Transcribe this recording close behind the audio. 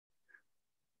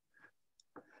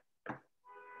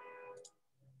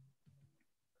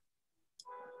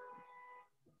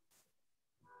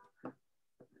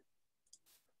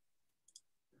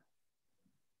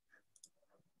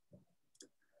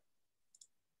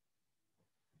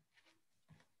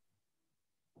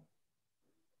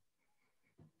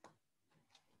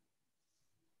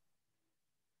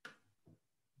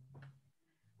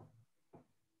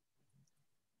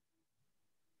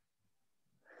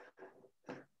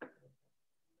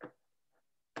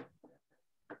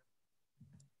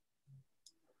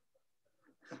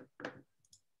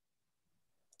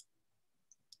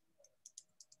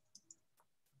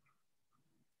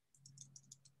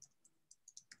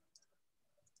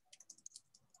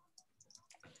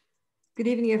Good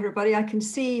evening, everybody. I can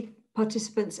see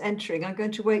participants entering. I'm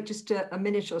going to wait just a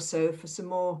minute or so for some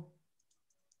more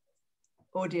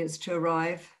audience to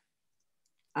arrive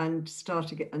and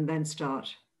start again, and then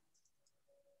start.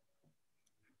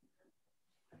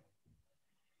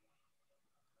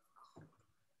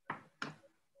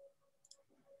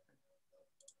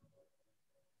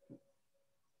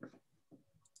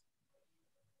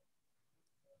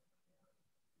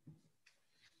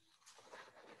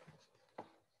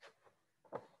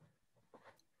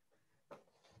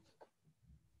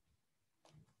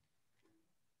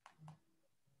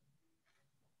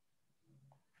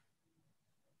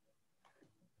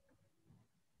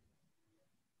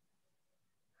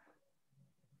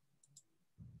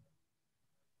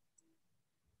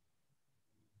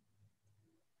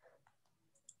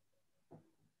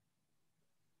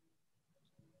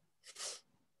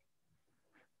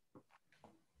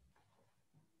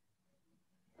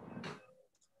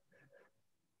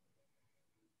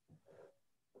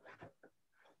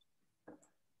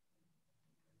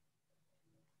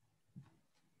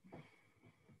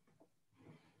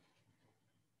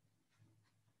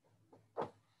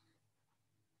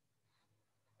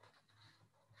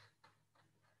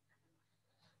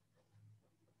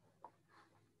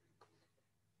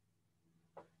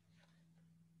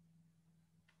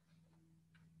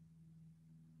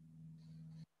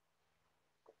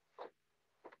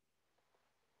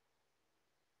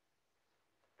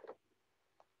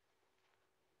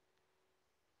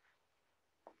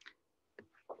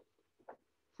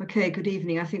 Okay, good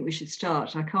evening. I think we should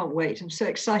start. I can't wait. I'm so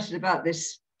excited about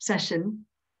this session.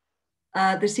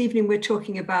 This evening, we're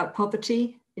talking about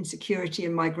poverty, insecurity,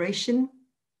 and migration,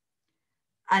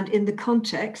 and in the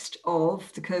context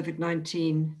of the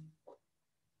COVID-19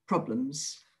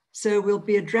 problems. So we'll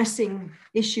be addressing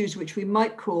issues which we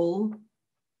might call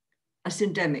a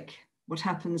syndemic. What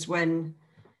happens when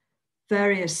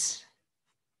various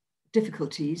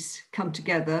difficulties come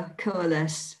together,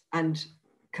 coalesce, and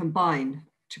combine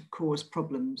to cause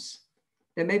problems.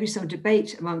 There may be some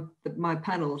debate among my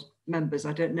panel members,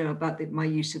 I don't know, about my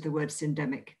use of the word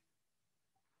syndemic.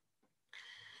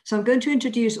 So I'm going to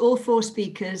introduce all four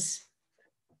speakers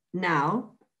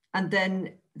now, and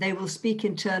then they will speak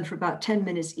in turn for about 10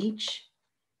 minutes each,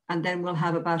 and then we'll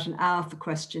have about an hour for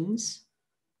questions.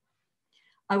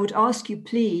 I would ask you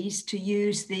please to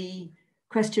use the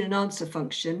question and answer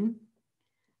function.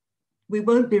 We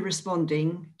won't be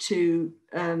responding to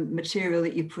material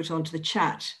that you put onto the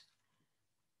chat.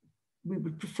 We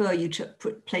would prefer you to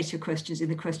place your questions in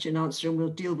the question and answer, and we'll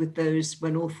deal with those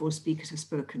when all four speakers have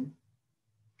spoken.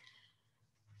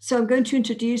 So I'm going to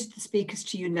introduce the speakers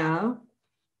to you now.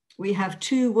 We have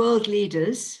two world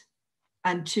leaders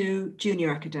and two junior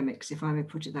academics, if I may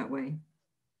put it that way.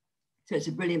 So it's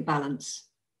a brilliant balance.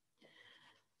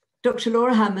 Dr.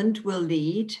 Laura Hammond will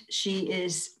lead. She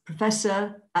is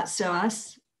professor at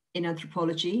SOAS in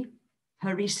anthropology.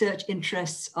 Her research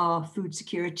interests are food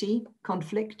security,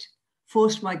 conflict,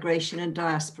 forced migration, and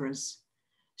diasporas.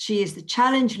 She is the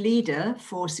challenge leader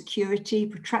for security,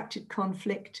 protracted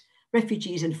conflict,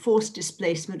 refugees, and forced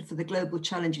displacement for the Global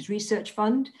Challenges Research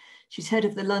Fund. She's head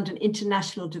of the London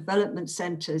International Development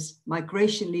Centre's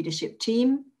Migration Leadership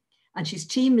Team, and she's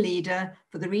team leader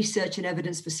for the Research and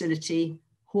Evidence Facility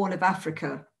Horn of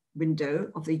Africa window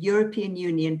of the European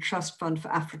Union Trust Fund for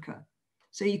Africa.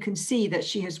 So you can see that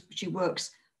she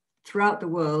works throughout the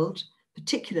world,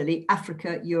 particularly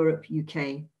Africa, Europe,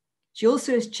 UK. She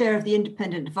also is chair of the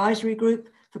Independent Advisory Group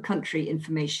for Country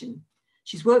Information.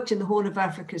 She's worked in the Horn of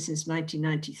Africa since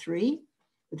 1993,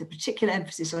 with a particular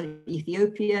emphasis on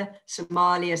Ethiopia,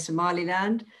 Somalia,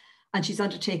 Somaliland, and she's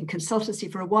undertaken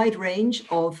consultancy for a wide range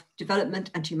of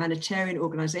development and humanitarian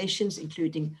organizations,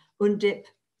 including UNDP,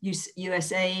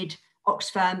 USAID,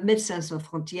 Oxfam, Médecins Sans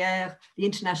Frontières, the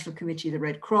International Committee of the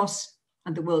Red Cross,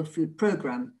 and the World Food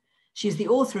Programme. She is the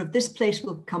author of This Place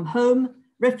Will Come Home,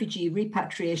 Refugee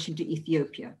Repatriation to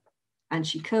Ethiopia. And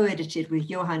she co-edited with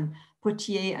Johan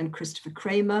Potier and Christopher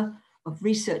Kramer of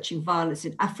Researching Violence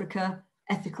in Africa,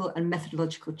 Ethical and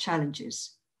Methodological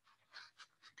Challenges.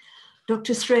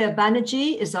 Dr. Sreya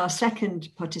Banerjea is our second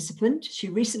participant. She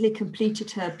recently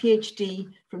completed her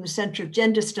PhD from the Center of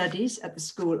Gender Studies at the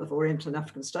School of Oriental and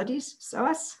African Studies,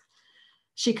 SOAS.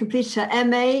 She completed her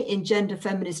MA in Gender,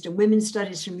 Feminist and Women's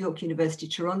Studies from York University,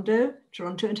 Toronto,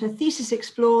 and her thesis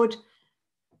explored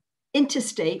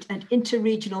interstate and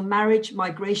interregional marriage,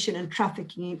 migration and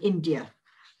trafficking in India.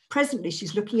 Presently,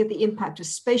 she's looking at the impact of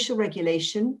spatial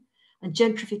regulation and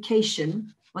gentrification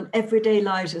on everyday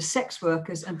lives of sex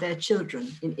workers and their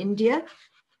children in India,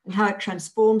 and how it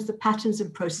transforms the patterns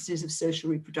and processes of social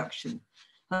reproduction.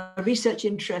 Her research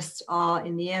interests are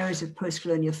in the areas of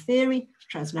post-colonial theory,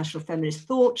 transnational feminist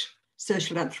thought,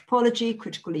 social anthropology,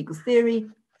 critical legal theory,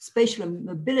 spatial and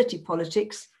mobility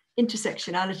politics,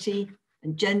 intersectionality,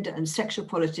 and gender and sexual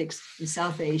politics in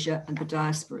South Asia and the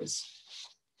diasporas.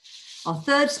 Our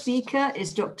third speaker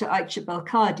is Dr. Aicha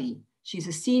Belkadi. She's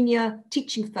a senior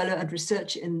teaching fellow and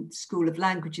researcher in the School of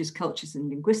Languages, Cultures and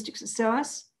Linguistics at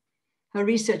SOAS. Her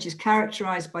research is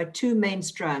characterized by two main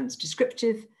strands: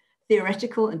 descriptive,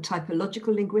 theoretical and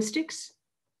typological linguistics.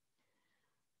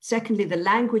 Secondly, the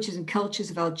languages and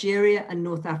cultures of Algeria and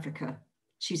North Africa.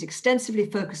 She's extensively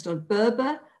focused on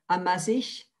Berber,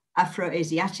 Amazigh,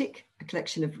 Afro-Asiatic, a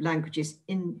collection of languages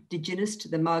indigenous to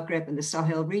the Maghreb and the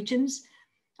Sahel regions.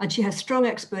 And she has strong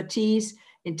expertise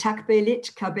in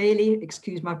Takbelit, Kabylie,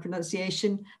 excuse my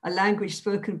pronunciation, a language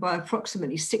spoken by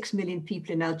approximately 6 million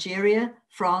people in Algeria,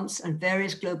 France, and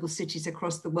various global cities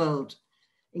across the world,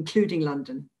 including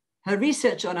London. Her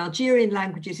research on Algerian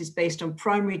languages is based on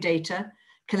primary data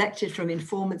collected from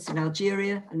informants in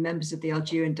Algeria and members of the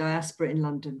Algerian diaspora in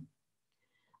London.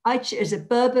 Aicha is a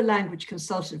Berber language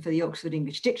consultant for the Oxford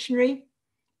English Dictionary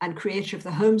and creator of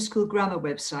the Homeschool Grammar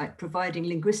website, providing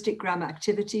linguistic grammar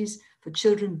activities for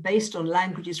children based on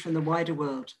languages from the wider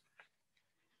world.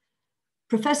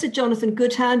 Professor Jonathan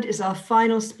Goodhand is our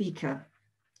final speaker.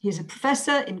 He is a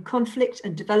professor in conflict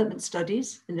and development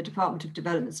studies in the Department of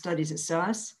Development Studies at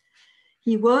SOAS.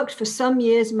 He worked for some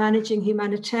years managing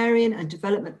humanitarian and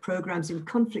development programs in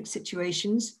conflict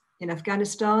situations in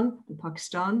Afghanistan and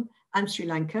Pakistan and Sri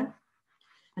Lanka,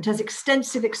 and has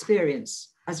extensive experience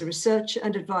as a researcher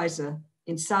and advisor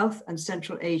in South and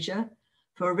Central Asia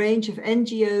for a range of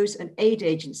NGOs and aid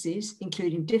agencies,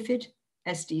 including DFID,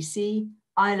 SDC,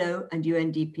 ILO, and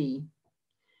UNDP.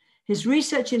 His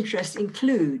research interests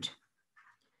include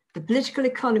the political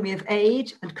economy of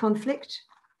aid and conflict,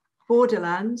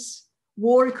 borderlands,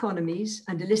 war economies,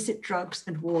 and illicit drugs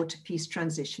and war to peace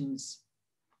transitions.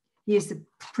 He is the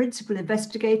principal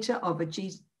investigator of a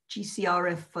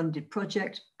GCRF-funded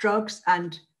project, Drugs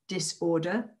and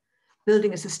Disorder,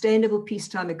 building a sustainable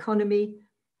peacetime economy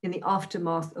in the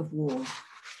aftermath of war.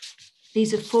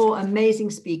 These are four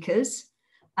amazing speakers,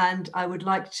 and I would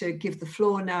like to give the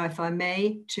floor now, if I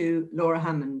may, to Laura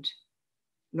Hammond.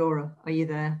 Laura, are you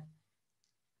there?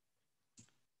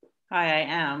 Hi, I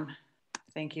am.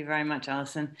 Thank you very much,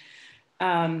 Alison.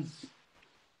 Thanks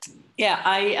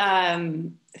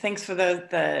for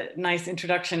the nice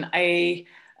introduction. I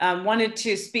wanted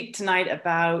to speak tonight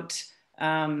about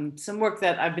some work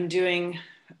that I've been doing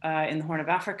in the Horn of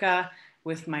Africa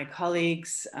with my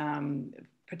colleagues,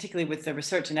 particularly with the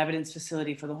Research and Evidence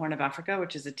Facility for the Horn of Africa,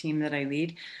 which is a team that I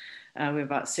lead. We have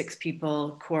about 6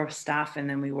 people, core staff, and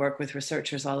then we work with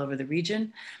researchers all over the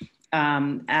region.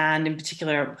 And in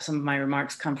particular, some of my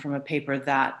remarks come from a paper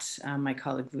that my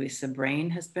colleague Louisa Brain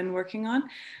has been working on.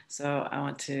 So I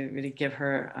want to really give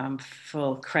her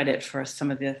full credit for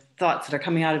some of the thoughts that are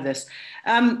coming out of this.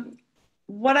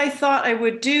 What I thought I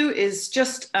would do is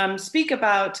just speak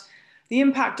about the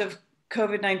impact of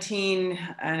COVID-19.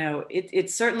 I know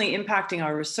it's certainly impacting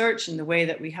our research in the way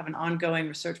that we have an ongoing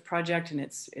research project, and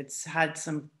it's had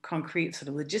some concrete sort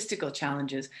of logistical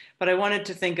challenges. But I wanted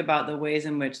to think about the ways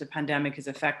in which the pandemic is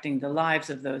affecting the lives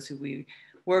of those who we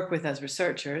work with as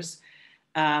researchers,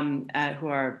 who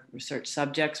are research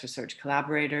subjects, research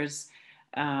collaborators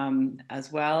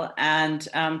as well, and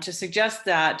to suggest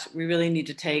that we really need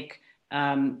to take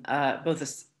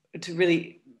to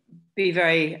really be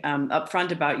very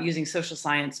upfront about using social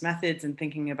science methods and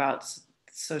thinking about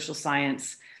social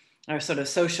science or sort of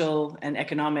social and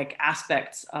economic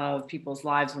aspects of people's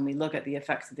lives when we look at the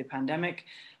effects of the pandemic,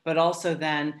 but also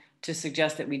then to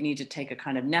suggest that we need to take a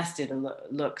kind of nested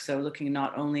look. So looking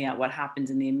not only at what happens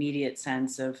in the immediate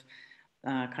sense of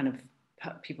kind of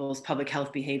people's public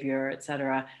health behavior, et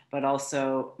cetera, but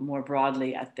also more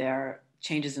broadly at their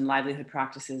changes in livelihood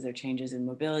practices, their changes in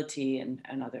mobility and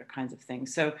other kinds of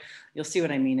things. So you'll see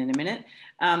what I mean in a minute.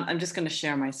 I'm just going to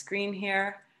share my screen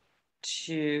here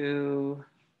to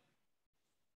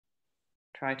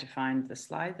try to find the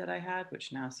slide that I had,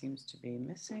 which now seems to be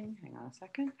missing. Hang on a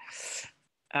second.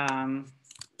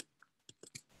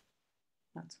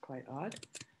 That's quite odd.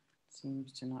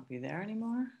 Seems to not be there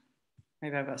anymore.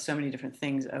 Maybe I've got so many different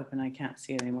things open, I can't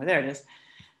see it anymore. There it is.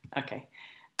 Okay.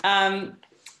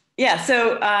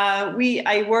 So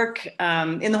I work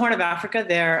in the Horn of Africa.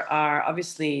 There are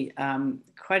obviously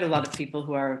quite a lot of people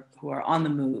who are on the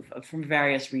move from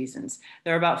various reasons.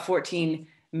 There are about 14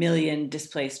 million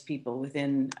displaced people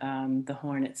within the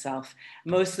Horn itself,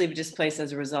 mostly displaced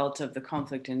as a result of the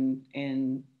conflict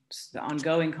the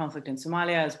ongoing conflict in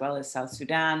Somalia, as well as South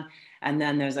Sudan. And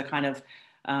then there's a kind of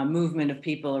movement of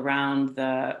people around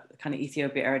the kind of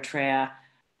Ethiopia, Eritrea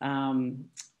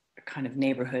kind of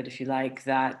neighborhood, if you like,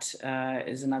 that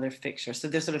is another fixture. So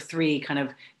there's sort of three kind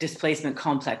of displacement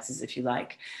complexes, if you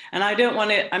like. And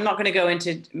I'm not going to go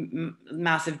into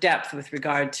massive depth with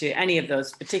regard to any of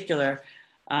those particular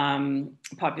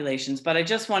populations, but I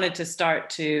just wanted to start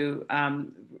to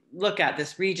look at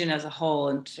this region as a whole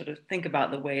and sort of think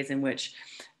about the ways in which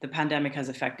the pandemic has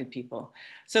affected people.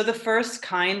 So the first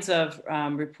kinds of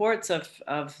reports of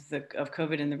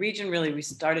COVID in the region really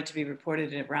started to be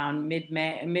reported around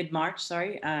mid-March,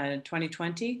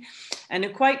 2020.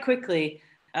 And quite quickly,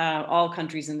 all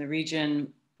countries in the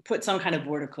region put some kind of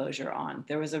border closure on.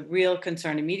 There was a real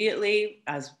concern immediately,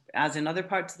 as in other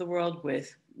parts of the world,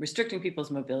 with restricting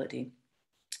people's mobility,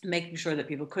 making sure that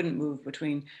people couldn't move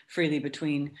freely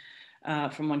between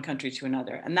from one country to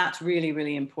another. And that's really,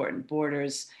 really important.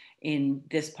 Borders in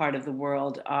this part of the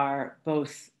world are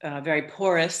both very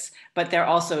porous, but they're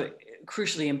also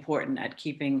crucially important at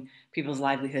keeping people's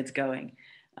livelihoods going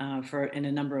in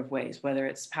a number of ways, whether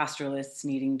it's pastoralists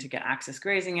needing to get access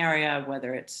grazing area,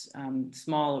 whether it's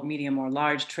small, medium, or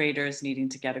large traders needing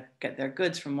to get their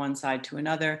goods from one side to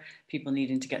another, people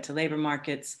needing to get to labor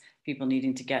markets, people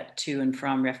needing to get to and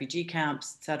from refugee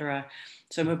camps, etc.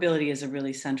 So mobility is a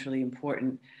really centrally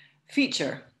important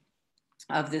feature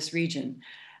of this region.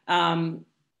 I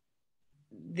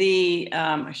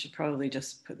should probably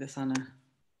just put this on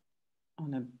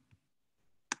a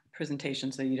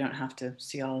presentation so you don't have to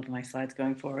see all of my slides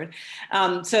going forward.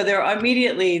 So there are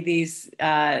immediately these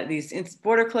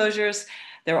border closures.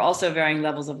 There are also varying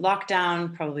levels of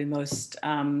lockdown, probably most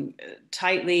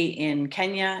tightly in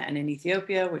Kenya and in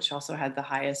Ethiopia, which also had the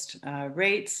highest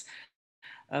rates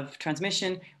of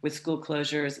transmission, with school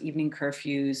closures, evening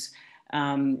curfews,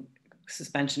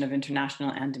 suspension of international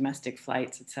and domestic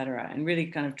flights, et cetera, and really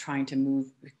kind of trying to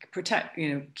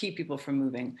keep people from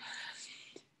moving.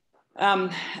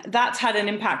 That's had an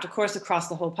impact, of course, across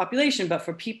the whole population, but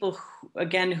for people,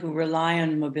 who rely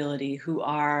on mobility, who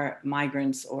are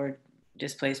migrants or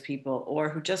displaced people, or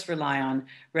who just rely on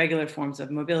regular forms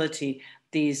of mobility,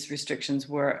 these restrictions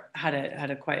had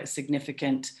a quite a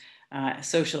significant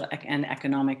social and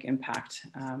economic impact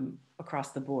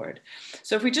across the board.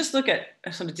 So if we just look at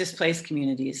sort of displaced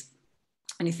communities,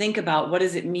 and you think about what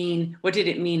did it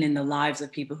mean in the lives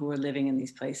of people who were living in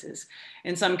these places?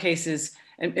 In some cases,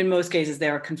 in most cases, they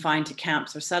are confined to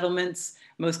camps or settlements.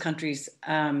 Most countries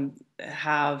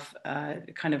have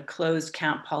kind of closed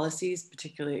camp policies,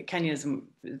 particularly Kenya is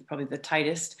probably the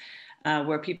tightest,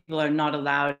 where people are not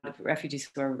allowed, refugees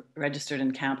who are registered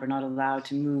in camp are not allowed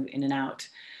to move in and out,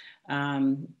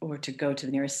 or to go to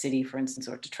the nearest city, for instance,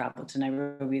 or to travel to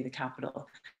Nairobi, the capital.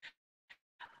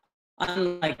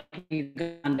 Unlike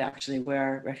Uganda, actually,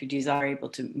 where refugees are able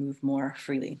to move more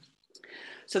freely.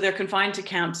 So they're confined to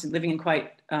camps and living in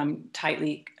quite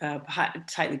tightly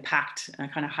packed,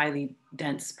 kind of highly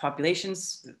dense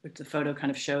populations. The photo kind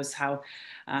of shows how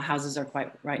houses are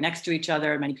quite right next to each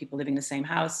other, many people living in the same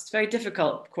house. It's very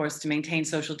difficult, of course, to maintain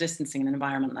social distancing in an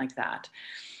environment like that.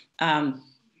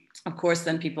 Of course,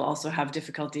 then people also have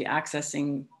difficulty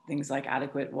accessing things like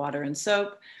adequate water and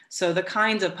soap. So the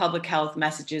kinds of public health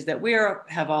messages that we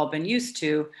have all been used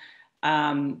to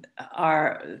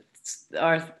are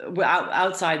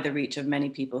outside the reach of many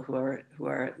people who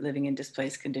are living in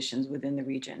displaced conditions within the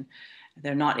region.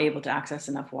 They're not able to access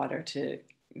enough water to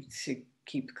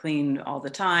keep clean all the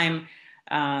time.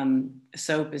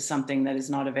 Soap is something that is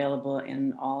not available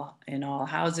in all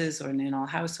houses or in all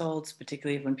households,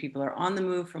 particularly when people are on the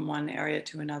move from one area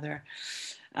to another.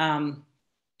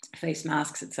 Face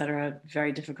masks, etc.,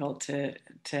 very difficult to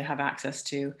have access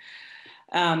to.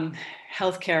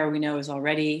 Healthcare, we know, is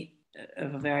already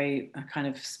of a very kind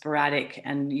of sporadic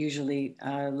and usually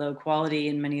low quality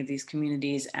in many of these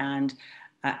communities, and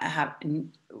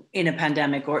in a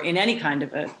pandemic or in any kind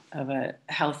of a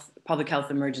public health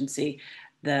emergency,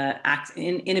 the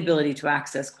inability to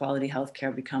access quality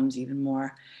healthcare becomes even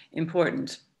more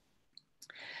important.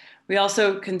 We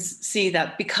also can see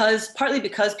that partly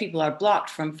because people are blocked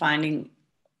from finding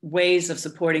ways of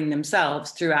supporting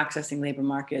themselves through accessing labor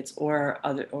markets or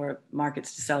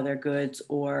markets to sell their goods,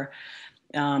 or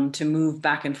to move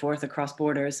back and forth across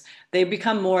borders, they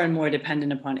become more and more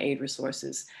dependent upon aid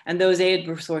resources. And those aid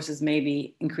resources may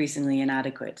be increasingly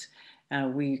inadequate.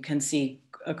 We can see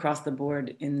across the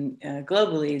board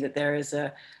globally that there is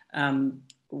a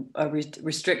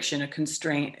restriction, a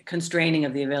constraining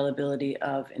of the availability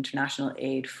of international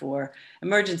aid for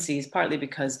emergencies, partly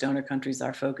because donor countries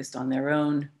are focused on their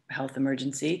own health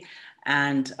emergency,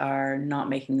 and are not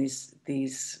making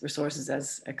these resources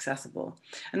as accessible.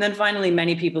 And then finally,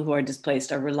 many people who are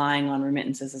displaced are relying on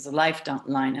remittances as a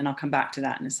lifeline, and I'll come back to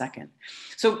that in a second.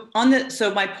 So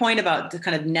my point about the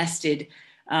kind of nested,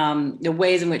 the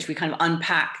ways in which we kind of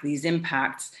unpack these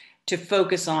impacts to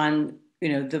focus on,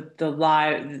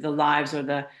 the lives or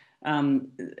the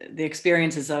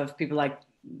experiences of people like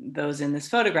those in this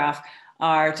photograph,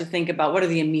 are to think about what are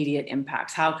the immediate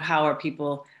impacts. How are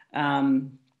people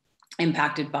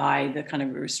impacted by the kind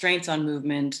of restraints on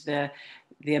movement,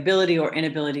 the ability or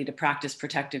inability to practice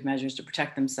protective measures to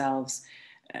protect themselves,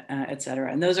 et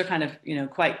cetera. And those are kind of,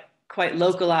 quite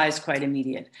localized, quite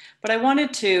immediate. But I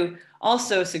wanted to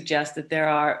also suggest that there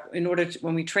are,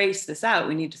 when we trace this out,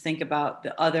 we need to think about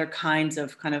the other kinds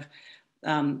of kind of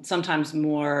sometimes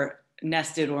more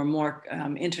nested or more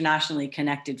internationally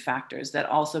connected factors that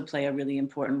also play a really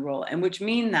important role, and which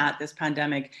mean that this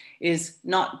pandemic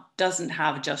doesn't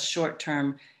have just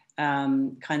short-term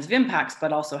kinds of impacts,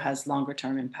 but also has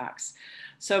longer-term impacts.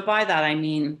 So by that, I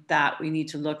mean that we need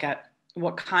to look at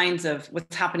what's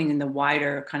happening in the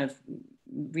wider kind of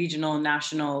regional,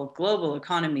 national, global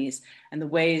economies, and the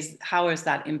ways, how is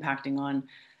that impacting on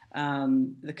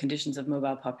the conditions of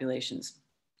mobile populations.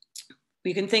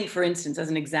 We can think, for instance,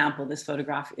 as an example, this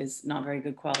photograph is not very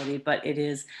good quality, but it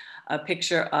is a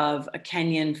picture of a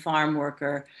Kenyan farm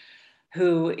worker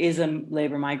who is a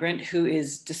labor migrant who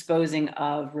is disposing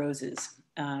of roses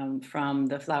from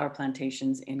the flower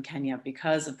plantations in Kenya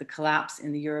because of the collapse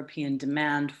in the European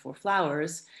demand for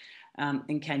flowers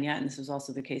in Kenya. And this was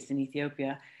also the case in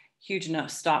Ethiopia. Huge enough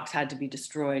stocks had to be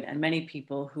destroyed, and many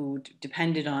people who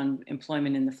depended on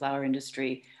employment in the flower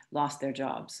industry lost their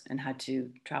jobs and had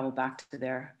to travel back to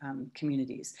their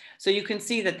communities. So you can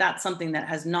see that that's something that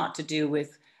has not to do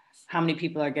with how many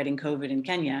people are getting COVID in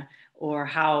Kenya or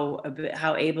how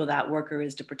able that worker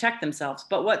is to protect themselves,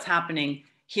 but what's happening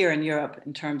here in Europe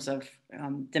in terms of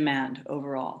demand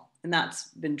overall. And that's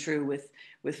been true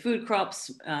with food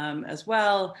crops as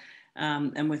well,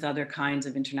 and with other kinds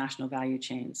of international value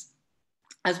chains.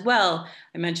 As well,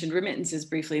 I mentioned remittances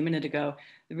briefly a minute ago.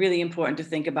 Really important to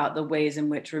think about the ways in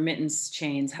which remittance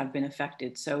chains have been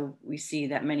affected. So we see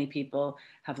that many people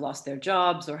have lost their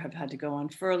jobs or have had to go on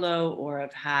furlough or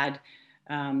have had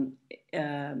kind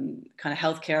of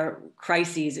healthcare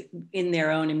crises in their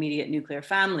own immediate nuclear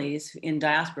families in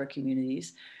diaspora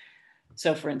communities.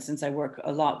 So for instance, I work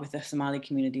a lot with the Somali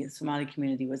community. The Somali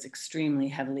community was extremely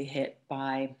heavily hit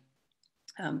by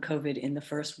COVID in the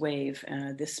first wave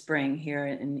this spring here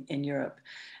in Europe.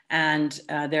 And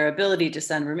their ability to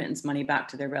send remittance money back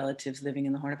to their relatives living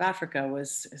in the Horn of Africa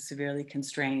was severely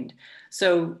constrained.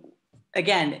 So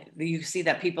again, you see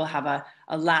that people have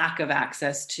a lack of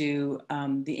access to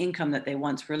the income that they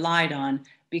once relied on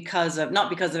not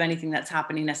because of anything that's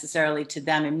happening necessarily to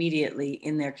them immediately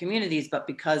in their communities, but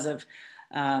because of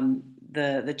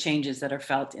the changes that are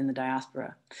felt in the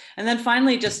diaspora. And then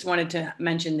finally, just wanted to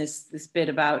mention this bit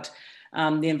about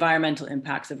the environmental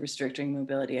impacts of restricting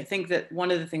mobility. I think that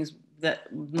one of the things that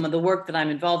the work that I'm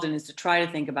involved in is to try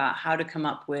to think about how to come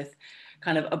up with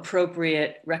kind of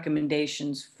appropriate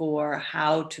recommendations for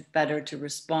how to better to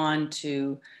respond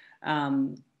to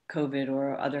COVID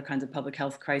or other kinds of public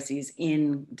health crises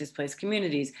in displaced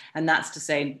communities. And that's to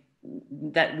say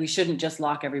that we shouldn't just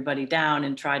lock everybody down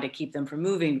and try to keep them from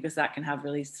moving, because that can have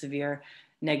really severe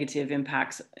negative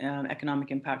impacts,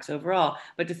 economic impacts overall,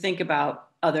 but to think about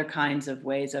other kinds of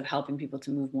ways of helping people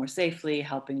to move more safely,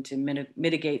 helping to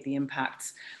mitigate the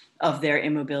impacts of their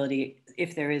immobility,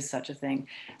 if there is such a thing.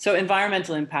 So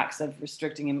environmental impacts of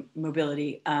restricting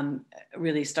mobility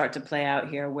really start to play out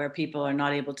here, where people are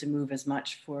not able to move as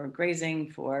much for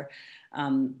grazing, for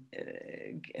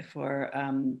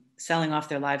selling off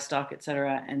their livestock, et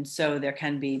cetera. And so there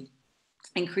can be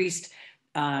increased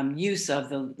use of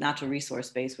the natural resource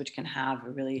base, which can have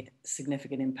a really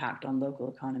significant impact on local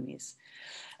economies.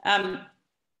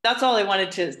 That's all I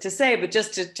wanted to say, but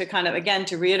just to kind of, again,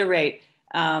 to reiterate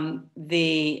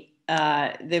the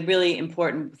really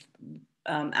important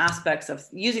aspects of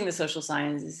using the social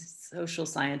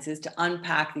sciences to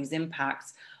unpack these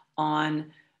impacts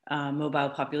on mobile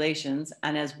populations,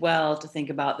 and as well to think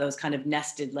about those kind of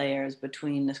nested layers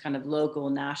between this kind of local,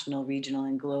 national, regional,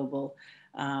 and global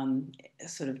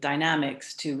sort of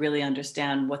dynamics to really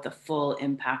understand what the full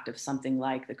impact of something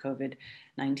like the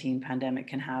COVID-19 pandemic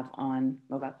can have on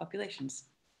mobile populations.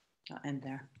 I'll end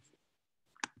there.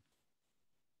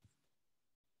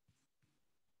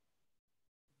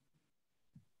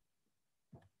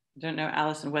 I don't know,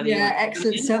 Alison, whether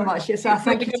excellent so much. Yes,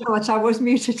 thank you so much. I was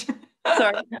muted.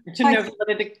 Sorry, to know if you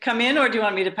wanted to come in, or do you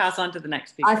want me to pass on to the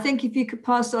next speaker? I think if you could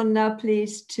pass on now,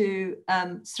 please, to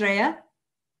Sreya.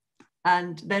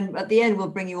 And then at the end, we'll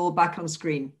bring you all back on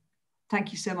screen.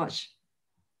 Thank you so much.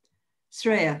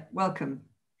 Sreya, welcome.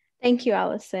 Thank you,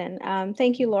 Alison.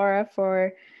 Thank you, Laura,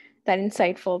 for that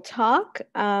insightful talk.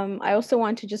 I also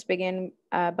want to just begin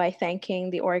by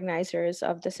thanking the organizers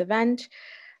of this event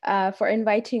for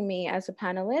inviting me as a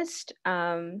panelist,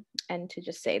 and to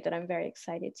just say that I'm very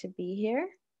excited to be here.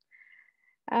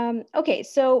 Okay,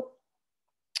 so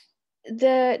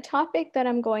the topic that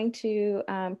I'm going to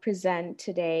present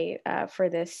today for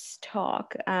this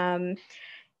talk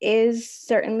is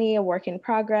certainly a work in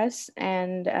progress.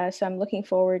 And so I'm looking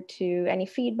forward to any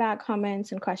feedback,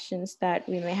 comments, and questions that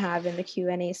we may have in the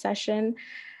Q&A session.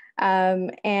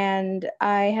 And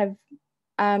I have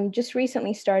just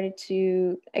recently started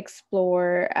to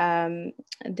explore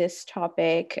this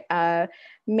topic,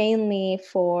 mainly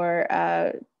for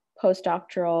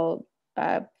postdoctoral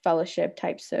fellowship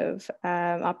types of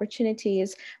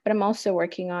opportunities, but I'm also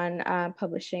working on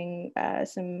publishing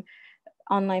some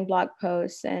online blog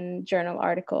posts and journal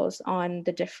articles on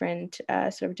the different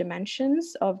sort of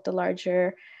dimensions of the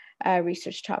larger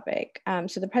research topic.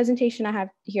 So the presentation I have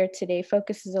here today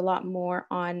focuses a lot more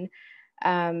on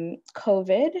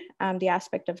COVID, the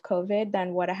aspect of COVID,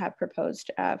 than what I have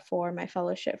proposed for my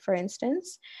fellowship, for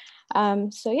instance.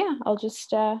 So yeah, I'll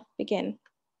just begin.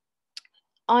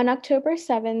 On October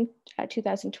 7,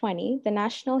 2020, the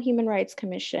National Human Rights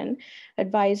Commission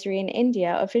advisory in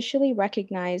India officially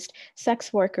recognized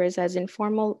sex workers as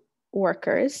informal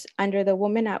workers under the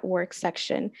Women at Work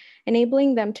section,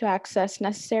 enabling them to access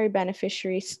necessary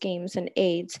beneficiary schemes and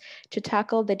aids to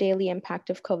tackle the daily impact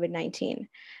of COVID-19.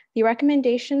 The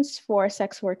recommendations for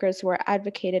sex workers were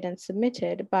advocated and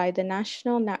submitted by the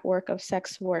National Network of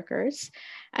Sex Workers,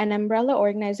 an umbrella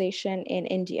organization in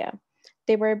India.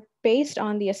 They were based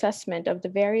on the assessment of the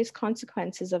various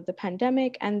consequences of the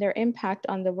pandemic and their impact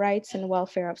on the rights and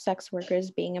welfare of sex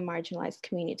workers being a marginalized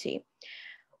community.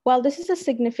 While this is a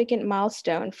significant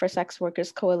milestone for sex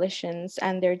workers coalitions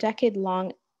and their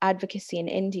decade-long advocacy in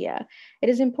India, it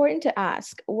is important to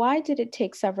ask, why did it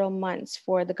take several months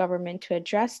for the government to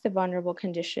address the vulnerable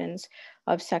conditions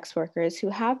of sex workers who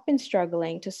have been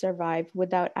struggling to survive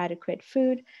without adequate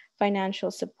food,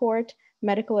 financial support,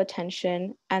 medical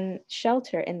attention, and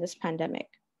shelter in this pandemic?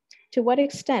 To what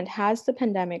extent has the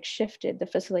pandemic shifted the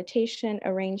facilitation,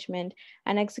 arrangement,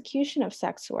 and execution of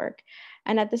sex work,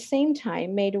 and at the same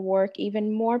time made work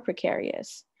even more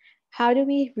precarious? How do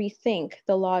we rethink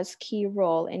the law's key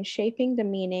role in shaping the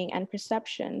meaning and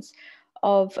perceptions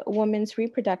of women's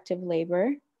reproductive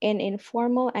labor in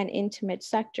informal and intimate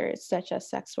sectors such as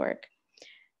sex work?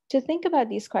 To think about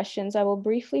these questions, I will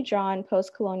briefly draw on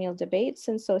post-colonial debates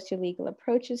and socio-legal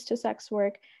approaches to sex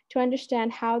work to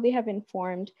understand how they have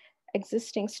informed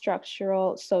existing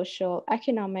structural, social,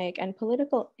 economic, and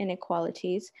political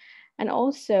inequalities, and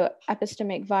also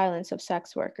epistemic violence of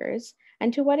sex workers,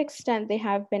 and to what extent they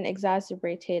have been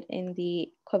exacerbated in the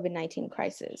COVID-19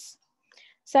 crisis.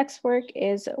 Sex work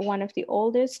is one of the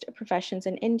oldest professions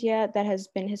in India that has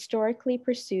been historically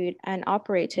pursued and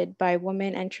operated by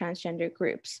women and transgender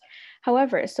groups.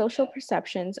 However, social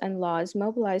perceptions and laws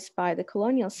mobilized by the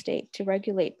colonial state to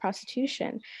regulate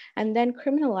prostitution and then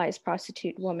criminalize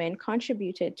prostitute women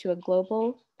contributed to a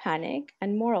global panic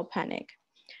and moral panic.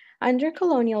 Under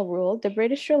colonial rule, the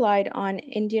British relied on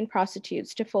Indian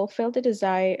prostitutes to fulfill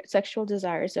the sexual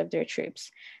desires of their troops.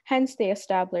 Hence, they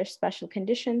established special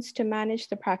conditions to manage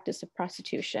the practice of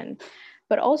prostitution,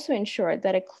 but also ensured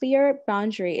that a clear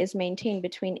boundary is maintained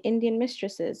between Indian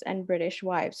mistresses and British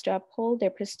wives to uphold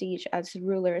their prestige as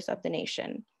rulers of the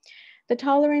nation. The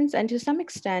tolerance and to some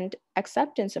extent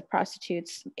acceptance of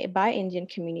prostitutes by Indian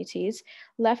communities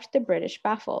left the British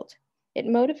baffled. It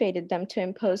motivated them to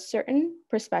impose certain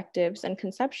perspectives and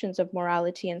conceptions of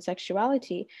morality and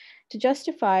sexuality to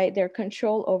justify their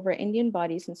control over Indian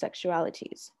bodies and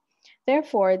sexualities.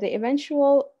 Therefore, the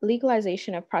eventual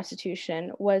legalization of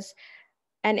prostitution was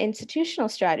an institutional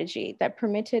strategy that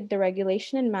permitted the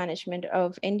regulation and management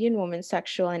of Indian women's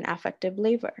sexual and affective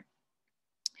labor.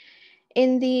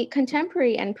 In the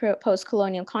contemporary and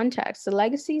post-colonial context, the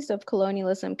legacies of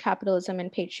colonialism, capitalism,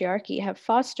 and patriarchy have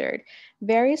fostered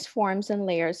various forms and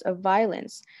layers of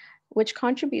violence, which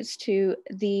contributes to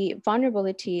the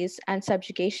vulnerabilities and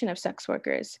subjugation of sex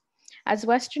workers. As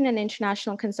Western and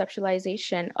international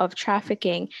conceptualization of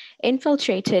trafficking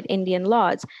infiltrated Indian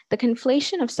laws, the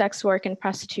conflation of sex work and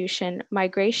prostitution,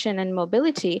 migration, and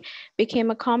mobility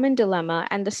became a common dilemma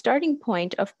and the starting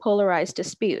point of polarized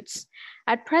disputes.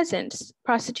 At present,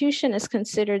 prostitution is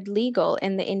considered legal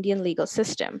in the Indian legal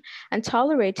system and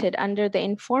tolerated under the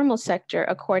informal sector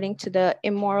according to the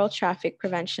Immoral Traffic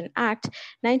Prevention Act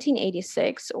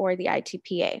 1986, or the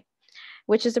ITPA,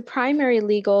 which is a primary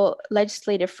legal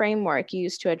legislative framework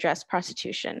used to address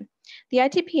prostitution. The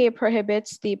ITPA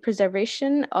prohibits the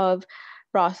preservation of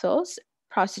brothels,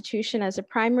 prostitution as a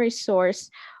primary source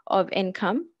of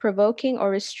income, provoking or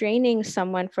restraining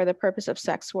someone for the purpose of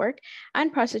sex work,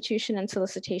 and prostitution and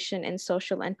solicitation in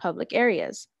social and public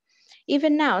areas.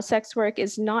 Even now, sex work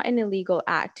is not an illegal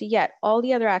act, yet all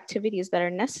the other activities that are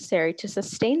necessary to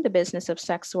sustain the business of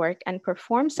sex work and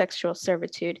perform sexual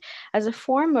servitude as a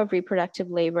form of reproductive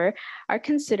labor are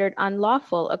considered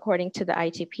unlawful according to the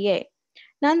ITPA.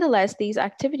 Nonetheless, these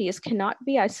activities cannot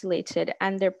be isolated,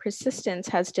 and their persistence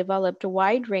has developed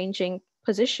wide-ranging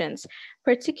positions,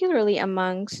 particularly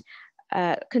amongst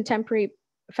contemporary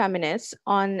feminists,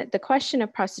 on the question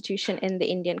of prostitution in the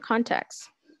Indian context.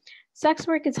 Sex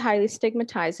work is highly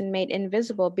stigmatized and made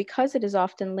invisible because it is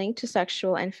often linked to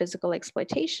sexual and physical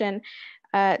exploitation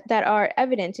that are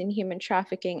evident in human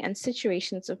trafficking and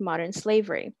situations of modern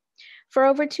slavery. For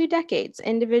over 2 decades,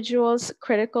 individuals,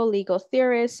 critical legal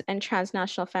theorists, and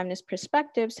transnational feminist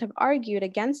perspectives have argued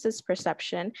against this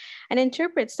perception and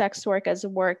interpret sex work as a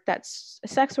work that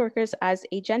sex workers as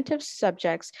agentive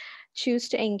subjects choose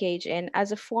to engage in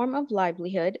as a form of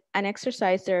livelihood and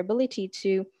exercise their ability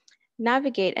to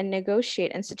navigate and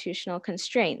negotiate institutional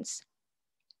constraints,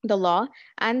 the law,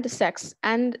 and the sex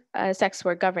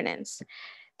work governance.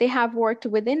 They have worked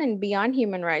within and beyond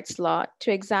human rights law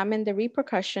to examine the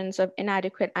repercussions of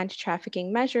inadequate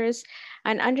anti-trafficking measures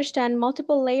and understand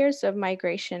multiple layers of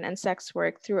migration and sex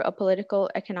work through a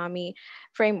political economy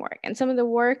framework. And some of the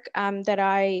work that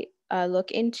I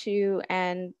look into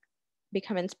and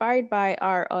become inspired by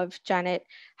are of Janet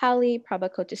Halley, Prabha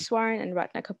Koteswaran, and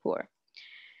Ratna Kapoor.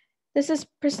 This is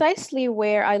precisely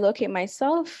where I locate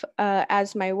myself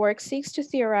as my work seeks to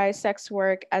theorize sex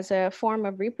work as a form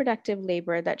of reproductive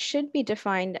labor that should be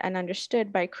defined and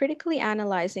understood by critically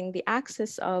analyzing the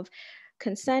axis of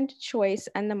consent, choice,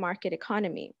 and the market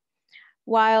economy,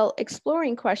 while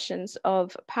exploring questions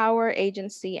of power,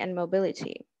 agency, and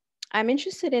mobility. I'm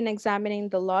interested in examining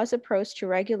the law's approach to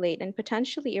regulate and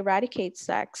potentially eradicate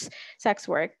sex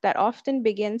work that often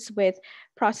begins with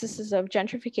processes of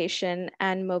gentrification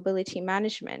and mobility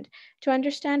management to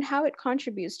understand how it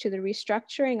contributes to the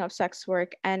restructuring of sex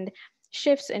work and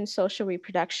shifts in social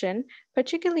reproduction,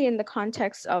 particularly in the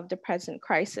context of the present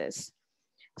crisis.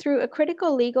 Through a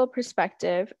critical legal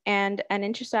perspective and an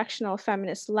intersectional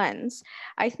feminist lens,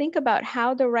 I think about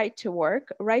how the right to work,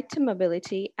 right to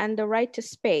mobility, and the right to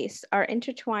space are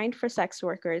intertwined for sex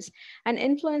workers and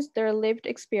influence their lived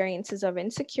experiences of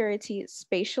insecurity,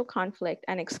 spatial conflict,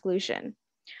 and exclusion.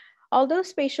 Although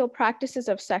spatial practices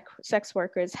of sex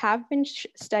workers have been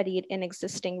studied in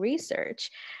existing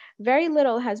research, very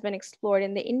little has been explored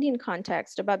in the Indian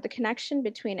context about the connection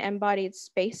between embodied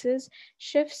spaces,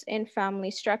 shifts in family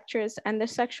structures, and the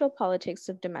sexual politics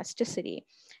of domesticity,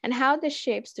 and how this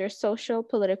shapes their social,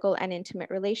 political, and intimate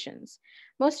relations.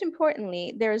 Most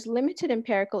importantly, there is limited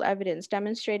empirical evidence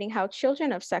demonstrating how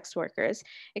children of sex workers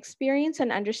experience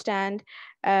and understand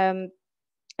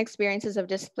experiences of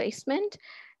displacement,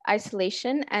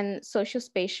 isolation, and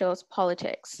social-spatial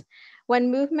politics.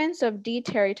 When movements of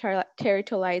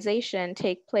deterritorialization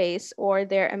take place or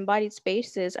their embodied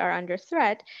spaces are under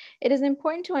threat, it is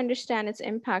important to understand its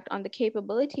impact on the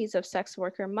capabilities of sex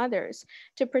worker mothers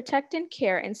to protect and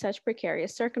care in such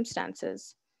precarious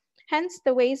circumstances. Hence,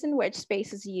 the ways in which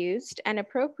space is used and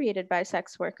appropriated by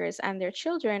sex workers and their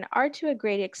children are to a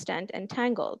great extent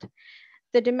entangled.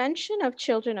 The dimension of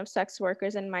children of sex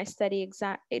workers in my study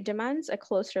demands a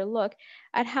closer look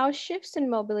at how shifts in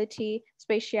mobility,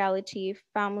 spatiality,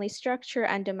 family structure,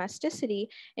 and domesticity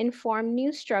inform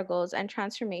new struggles and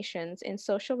transformations in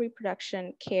social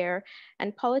reproduction, care,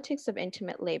 and politics of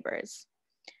intimate labors.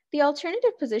 The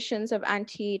alternative positions of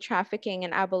anti-trafficking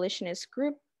and abolitionist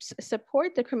groups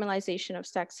support the criminalization of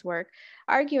sex work,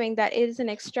 arguing that it is an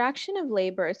extraction of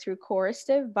labor through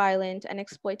coercive, violent, and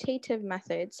exploitative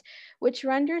methods, which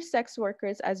render sex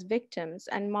workers as victims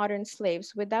and modern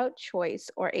slaves without choice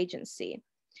or agency.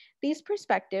 These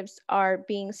perspectives are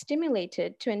being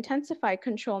stimulated to intensify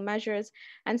control measures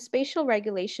and spatial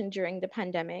regulation during the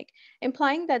pandemic,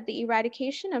 implying that the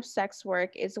eradication of sex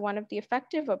work is one of the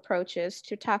effective approaches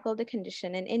to tackle the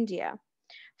condition in India.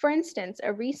 For instance,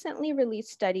 a recently released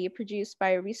study produced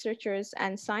by researchers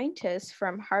and scientists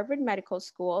from Harvard Medical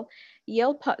School,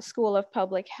 Yale School of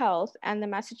Public Health, and the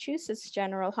Massachusetts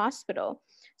General Hospital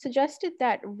suggested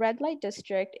that red light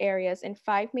district areas in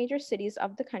 5 major cities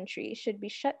of the country should be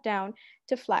shut down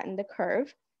to flatten the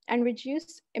curve and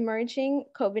reduce emerging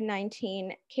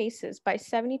COVID-19 cases by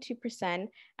 72%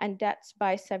 and deaths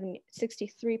by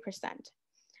 63%.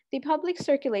 The public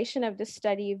circulation of this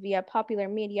study via popular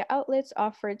media outlets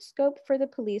offered scope for the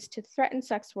police to threaten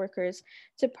sex workers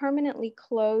to permanently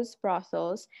close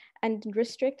brothels and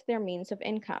restrict their means of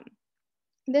income.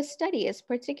 This study is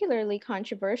particularly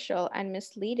controversial and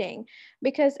misleading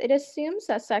because it assumes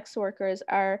that sex workers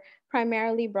are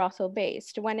primarily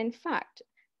brothel-based, when in fact,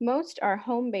 most are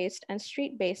home-based and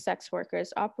street-based sex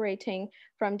workers operating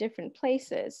from different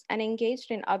places and engaged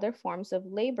in other forms of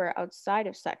labor outside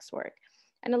of sex work.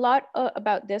 And a lot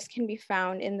about this can be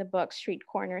found in the book Street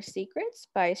Corner Secrets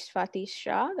by Swati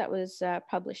Shah that was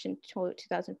published in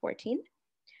 2014.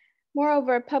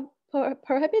 Moreover,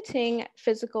 prohibiting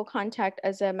physical contact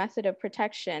as a method of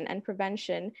protection and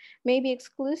prevention may be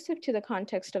exclusive to the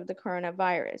context of the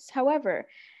coronavirus. However,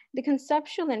 the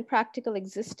conceptual and practical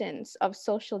existence of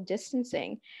social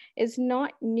distancing is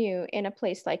not new in a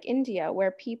place like India,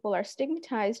 where people are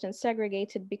stigmatized and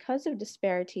segregated because of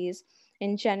disparities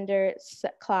in gender,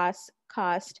 class,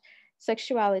 caste,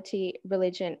 sexuality,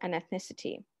 religion, and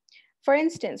ethnicity. For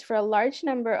instance, for a large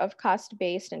number of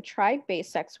caste-based and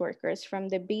tribe-based sex workers from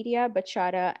the Bidia,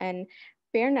 Bachara, and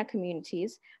Berna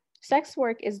communities, sex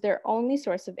work is their only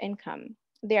source of income.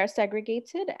 They are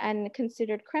segregated and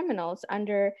considered criminals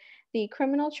under the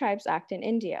Criminal Tribes Act in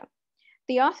India.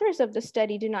 The authors of the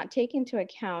study do not take into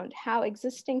account how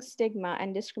existing stigma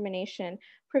and discrimination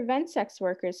prevent sex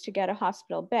workers to get a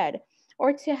hospital bed,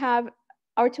 or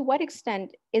to what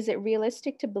extent is it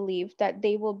realistic to believe that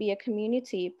they will be a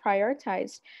community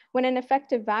prioritized when an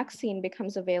effective vaccine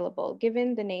becomes available,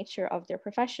 given the nature of their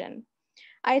profession.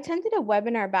 I attended a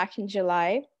webinar back in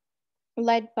July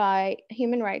led by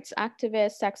human rights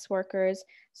activists, sex workers,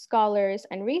 scholars,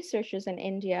 and researchers in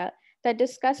India that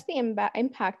discussed the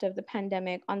impact of the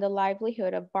pandemic on the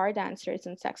livelihood of bar dancers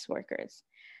and sex workers.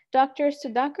 Dr.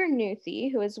 Sudhakar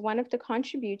Nuthi, who is one of the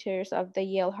contributors of the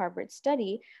Yale-Harvard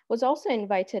study, was also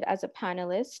invited as a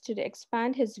panelist to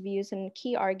expand his views and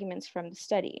key arguments from the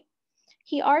study.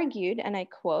 He argued, and I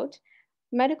quote,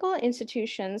 "Medical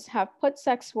institutions have put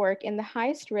sex work in the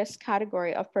highest risk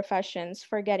category of professions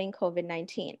for getting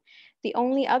COVID-19. The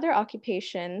only other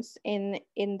occupations in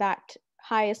that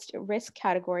highest risk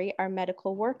category are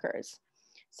medical workers.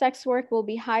 Sex work will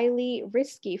be highly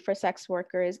risky for sex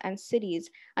workers and cities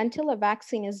until a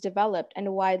vaccine is developed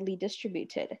and widely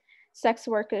distributed. Sex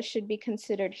workers should be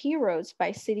considered heroes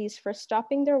by cities for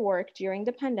stopping their work during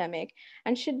the pandemic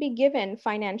and should be given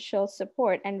financial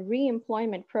support and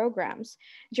re-employment programs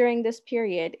during this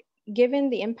period, given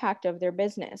the impact of their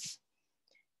business.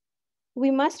 We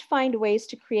must find ways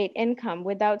to create income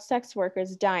without sex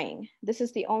workers dying. This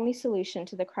is the only solution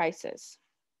to the crisis."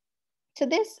 To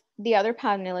this, the other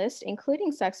panelists,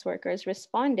 including sex workers,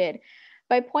 responded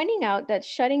by pointing out that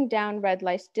shutting down red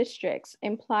light districts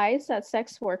implies that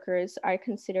sex workers are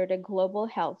considered a global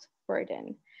health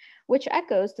burden, which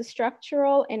echoes the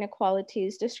structural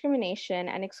inequalities, discrimination,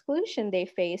 and exclusion they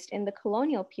faced in the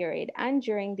colonial period and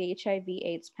during the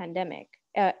HIV/AIDS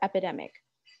epidemic.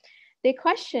 They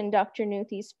questioned Dr.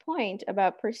 Nuthi's point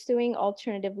about pursuing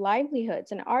alternative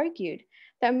livelihoods and argued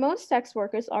that most sex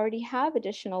workers already have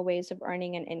additional ways of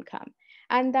earning an income,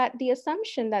 and that the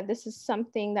assumption that this is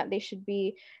something that they should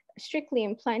be strictly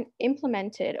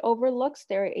implemented overlooks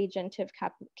their agentive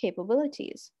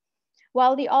capabilities.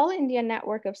 While the All India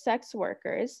Network of Sex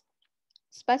Workers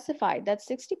specified that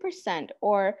 60%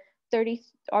 or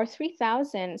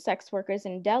 3,000 sex workers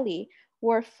in Delhi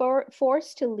were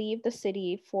forced to leave the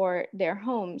city for their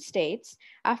home states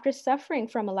after suffering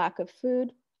from a lack of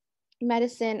food,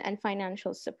 medicine, and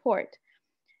financial support.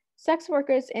 Sex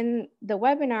workers in the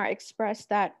webinar expressed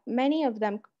that many of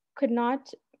them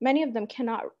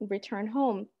cannot return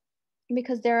home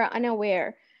because they are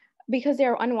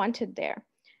unwanted there.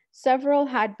 Several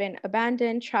had been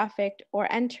abandoned, trafficked,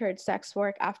 or entered sex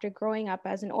work after growing up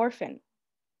as an orphan.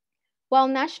 While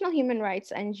national human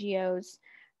rights NGOs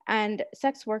and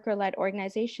sex worker-led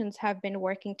organizations have been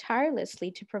working tirelessly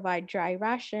to provide dry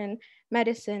ration,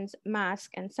 medicines, masks,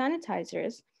 and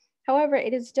sanitizers, however,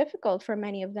 it is difficult for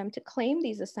many of them to claim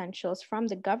these essentials from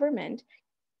the government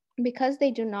because they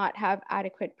do not have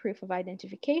adequate proof of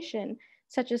identification,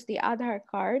 such as the Aadhaar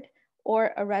card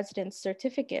or a residence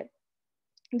certificate.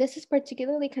 This is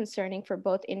particularly concerning for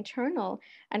both internal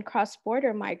and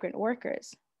cross-border migrant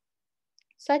workers.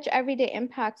 Such everyday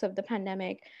impacts of the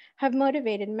pandemic have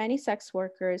motivated many sex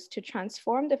workers to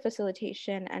transform the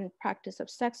facilitation and practice of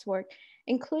sex work,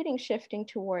 including shifting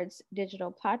towards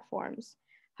digital platforms.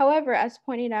 However, as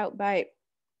pointed out by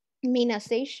Meena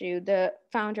Seishu, the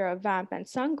founder of VAMP and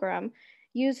Sangram,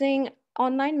 using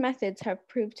online methods have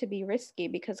proved to be risky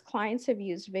because clients have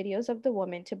used videos of the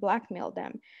woman to blackmail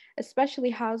them,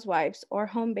 especially housewives or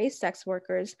home-based sex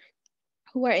workers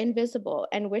who are invisible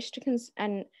and wish to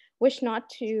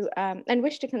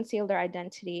conceal their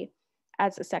identity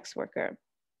as a sex worker.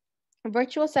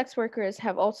 Virtual sex workers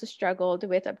have also struggled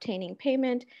with obtaining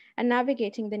payment and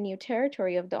navigating the new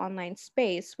territory of the online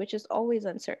space, which is always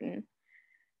uncertain.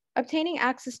 Obtaining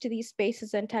access to these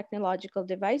spaces and technological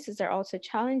devices are also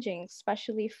challenging,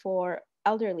 especially for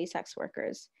elderly sex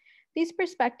workers. These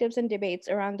perspectives and debates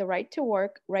around the right to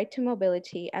work, right to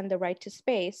mobility, and the right to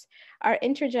space are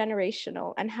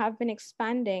intergenerational and have been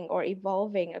expanding or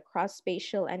evolving across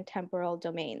spatial and temporal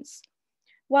domains.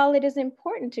 While it is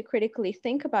important to critically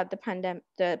think about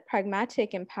the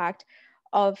pragmatic impact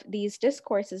of these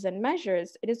discourses and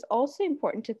measures, it is also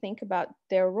important to think about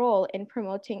their role in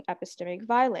promoting epistemic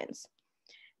violence,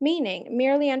 meaning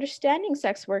merely understanding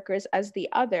sex workers as the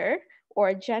other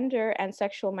or gender and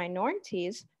sexual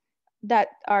minorities that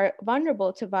are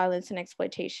vulnerable to violence and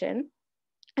exploitation,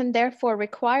 and therefore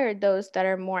require those that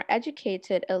are more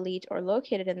educated, elite, or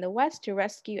located in the West to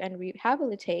rescue and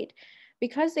rehabilitate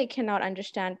because they cannot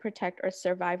understand, protect, or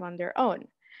survive on their own.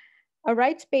 A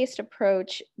rights-based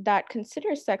approach that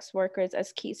considers sex workers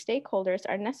as key stakeholders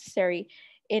are necessary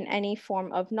in any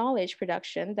form of knowledge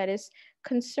production that is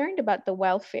concerned about their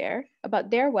welfare,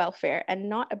 and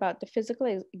not about the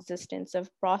physical existence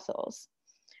of brothels.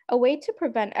 A way to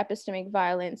prevent epistemic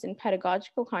violence in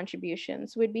pedagogical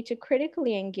contributions would be to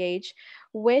critically engage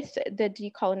with the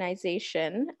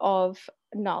decolonization of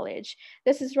knowledge.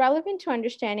 This is relevant to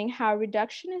understanding how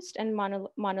reductionist and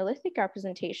monolithic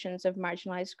representations of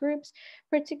marginalized groups,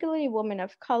 particularly women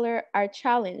of color, are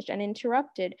challenged and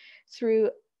interrupted through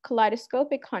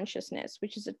kaleidoscopic consciousness,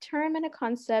 which is a term and a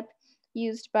concept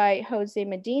used by Jose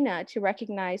Medina to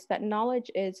recognize that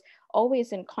knowledge is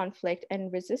always in conflict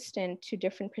and resistant to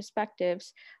different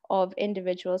perspectives of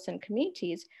individuals and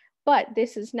communities. But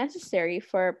this is necessary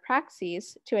for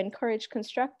praxis to encourage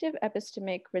constructive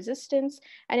epistemic resistance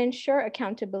and ensure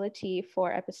accountability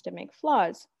for epistemic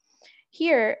flaws.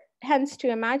 Here, hence, to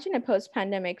imagine a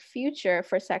post-pandemic future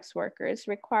for sex workers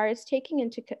requires taking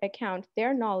into account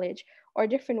their knowledge or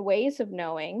different ways of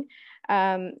knowing,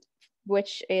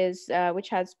 which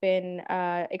has been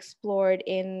explored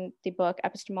in the book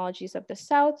Epistemologies of the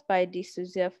South by De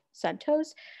Souza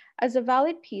Santos, as a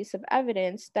valid piece of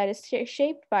evidence that is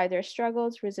shaped by their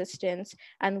struggles, resistance,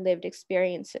 and lived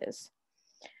experiences.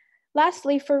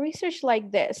 Lastly, for research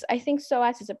like this, I think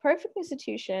SOAS is a perfect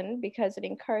institution because it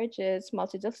encourages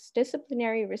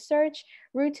multidisciplinary research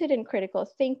rooted in critical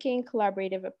thinking,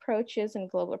 collaborative approaches, and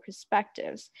global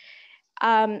perspectives.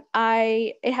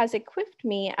 It has equipped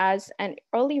me as an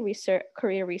early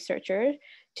career researcher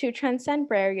to transcend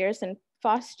barriers and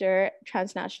foster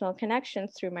transnational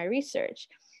connections through my research.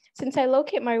 Since I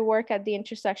locate my work at the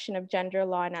intersection of gender,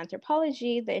 law, and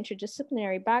anthropology, the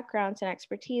interdisciplinary backgrounds and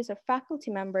expertise of faculty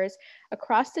members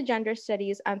across the gender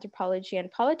studies, anthropology,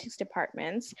 and politics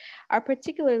departments are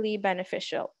particularly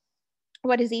beneficial.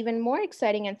 What is even more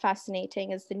exciting and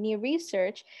fascinating is the new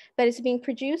research that is being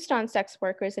produced on sex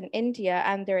workers in India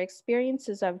and their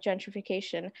experiences of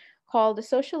gentrification, called The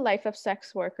Social Life of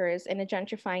Sex Workers in a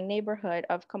Gentrifying Neighborhood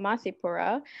of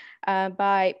Kamathipura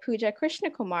by Pooja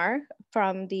Krishnakumar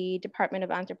from the Department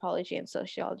of Anthropology and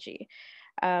Sociology.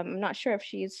 I'm not sure if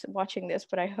she's watching this,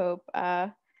 but I hope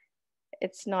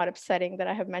it's not upsetting that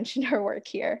I have mentioned her work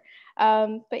here.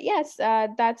 But yes,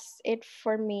 that's it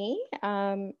for me.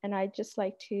 And I'd just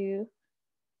like to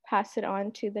pass it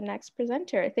on to the next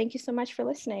presenter. Thank you so much for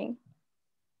listening.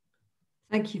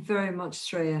 Thank you very much,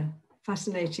 Sreya.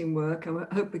 Fascinating work. I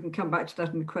hope we can come back to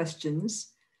that in the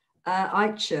questions.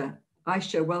 Aicha,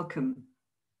 welcome.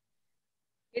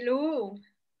 Hello.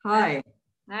 Hi.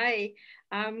 Hi.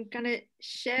 I'm gonna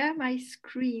share my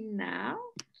screen now.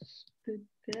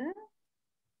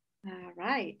 All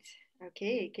right.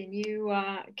 Okay. Can you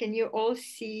all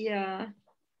see?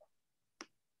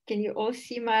 Can you all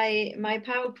see my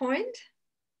PowerPoint?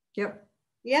 Yep.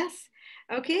 Yes.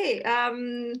 Okay.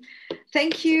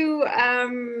 Thank you,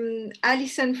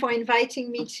 Alison, for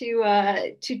inviting me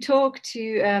to talk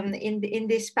in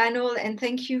this panel, and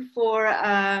thank you for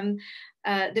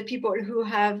the people who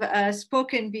have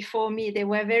spoken before me. They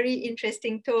were very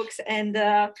interesting talks, and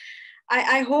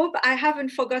I hope I haven't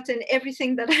forgotten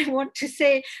everything that I want to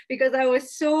say, because I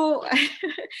was so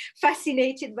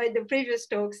fascinated by the previous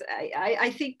talks.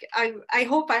 I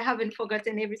hope I haven't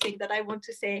forgotten everything that I want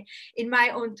to say in my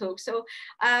own talk. So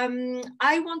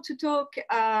I want to talk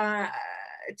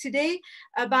today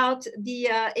about the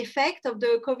effect of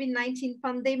the COVID-19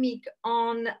 pandemic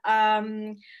on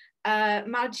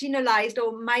marginalized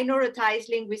or minoritized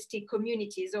linguistic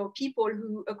communities, or people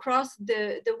who across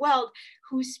the world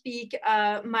who speak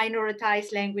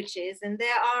minoritized languages. And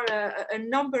there are a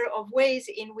number of ways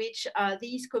in which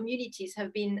these communities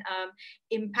have been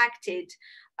impacted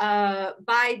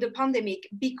by the pandemic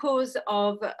because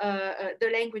of the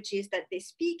languages that they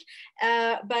speak.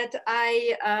 But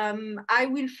I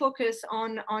will focus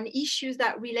on issues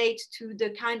that relate to the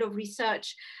kind of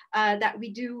research that we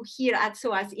do here at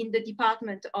SOAS in the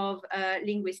Department of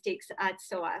Linguistics at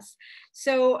SOAS.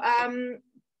 So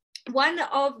one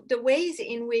of the ways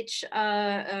in which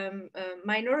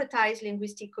minoritized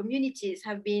linguistic communities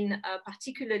have been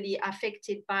particularly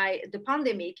affected by the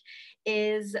pandemic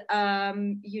is,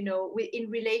 you know,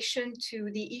 in relation to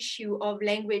the issue of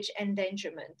language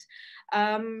endangerment.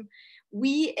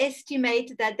 We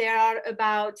estimate that there are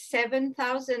about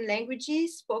 7,000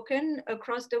 languages spoken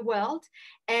across the world,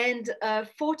 and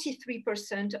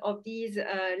 43% of these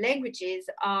languages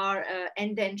are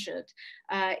endangered.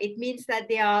 It means that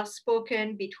they are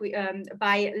spoken between,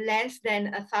 by less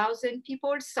than 1,000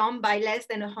 people, some by less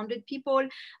than 100 people.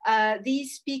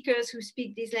 These speakers who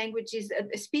speak these languages,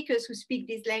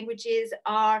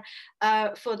 are,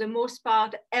 for the most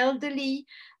part, elderly.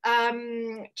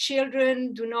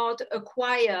 Children do not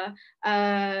acquire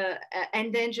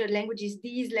endangered languages,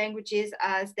 these languages,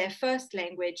 as their first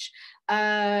language.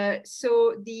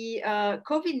 So the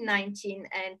COVID-19,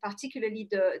 and particularly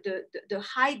the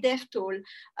high death toll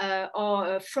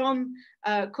from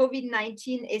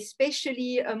COVID-19,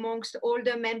 especially amongst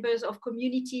older members of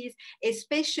communities,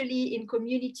 especially in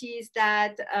communities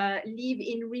that live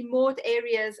in remote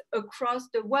areas across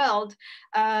the world,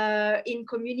 in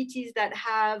communities that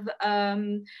have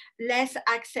less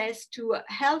access to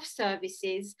health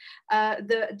services.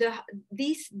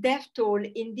 This death toll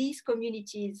in these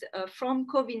communities from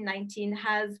COVID-19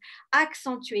 has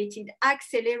accelerated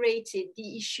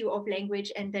the issue of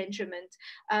language endangerment.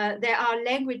 There are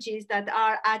languages that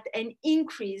are at an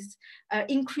increased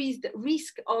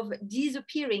risk of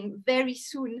disappearing very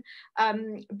soon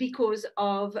because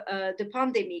of the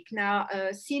pandemic. Now,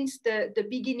 since the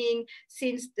beginning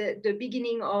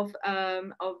of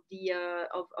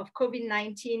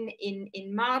COVID-19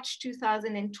 in March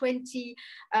 2020,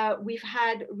 we've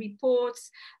had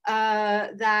reports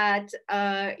that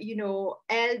you know,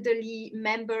 elderly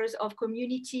members of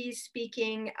communities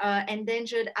speaking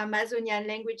endangered Amazonian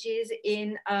languages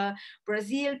in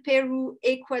Brazil, Peru,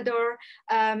 Ecuador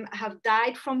have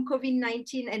died from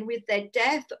COVID-19, and with their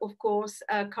death, of course,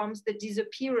 comes the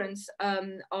disappearance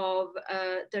of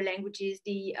the languages,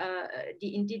 the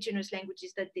indigenous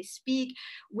languages that they speak.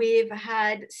 We've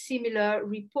had similar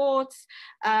reports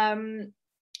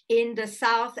in the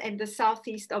south and the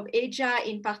southeast of Asia,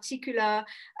 in particular,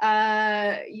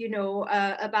 you know,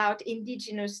 about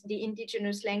the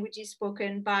indigenous languages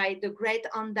spoken by the Great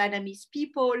Andanamese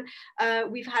people.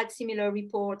 We've had similar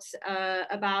reports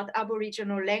about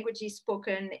Aboriginal languages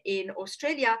spoken in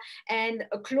Australia, and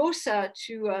closer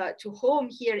to home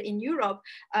here in Europe,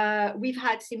 we've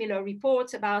had similar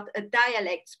reports about a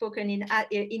dialect spoken in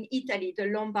Italy, the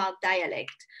Lombard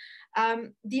dialect.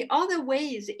 The other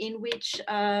ways in which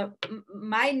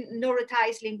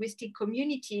minoritized linguistic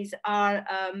communities are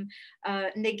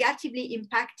negatively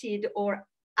impacted or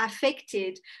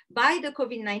affected by the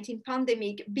COVID-19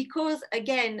 pandemic, because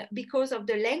of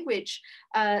the language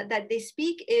that they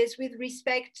speak, is with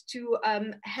respect to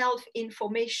health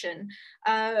information.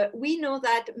 We know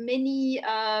that many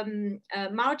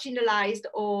marginalized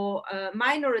or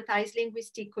minoritized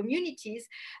linguistic communities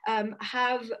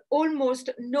have almost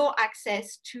no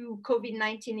access to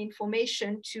COVID-19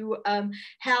 information, to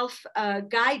health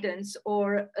guidance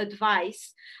or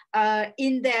advice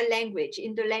in their language,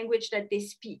 in the language that they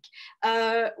speak.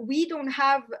 We don't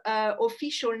have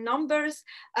official numbers,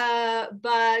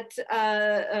 but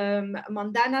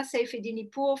Mandana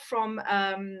Saifeddinipur from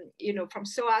from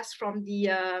SOAS, from the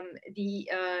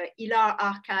ILAR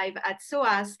archive at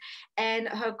SOAS, and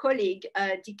her colleague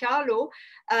Di Carlo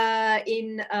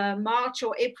in March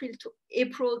or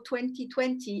April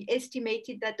 2020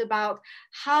 estimated that about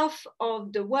half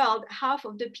of the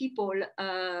people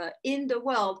in the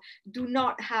world do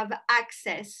not have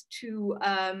access to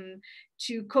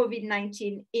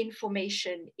COVID-19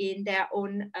 information in their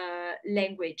own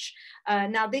language.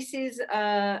 Now, this is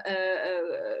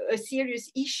a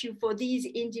serious issue for these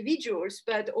individuals,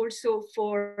 but also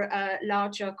for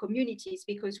larger communities,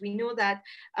 because we know that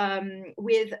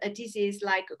with a disease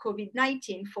like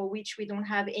COVID-19, for which we don't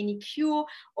have any cure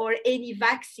or any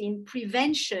vaccine,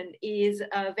 prevention is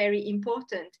very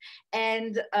important.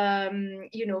 And,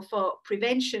 you know, for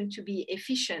prevention to be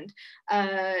efficient,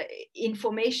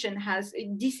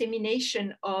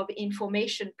 dissemination of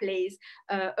information plays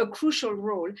a crucial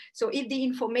role. So if the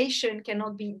information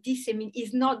cannot be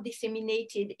is not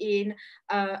disseminated in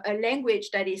a language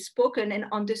that is spoken and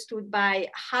understood by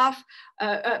half,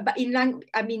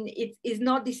 it is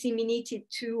not disseminated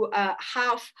to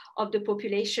half of the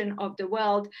population of the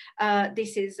world,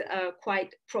 this is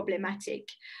quite problematic.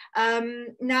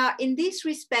 Now, in this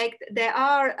respect, there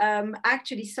are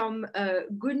actually some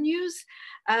good news.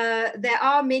 There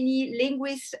are many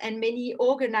linguists and many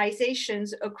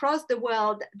organizations across the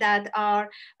world that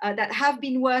have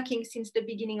been working since the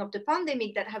beginning of the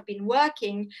pandemic, that have been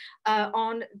working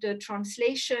on the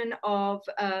translation of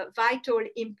vital,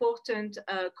 important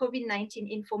COVID-19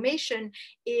 information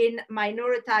in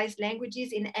minoritized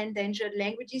languages, in endangered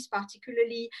languages,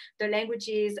 particularly the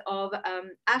languages of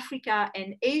Africa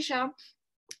and Asia.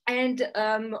 And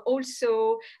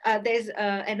also there's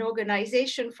an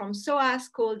organization from SOAS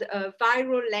called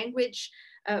Viral Languages,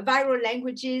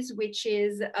 which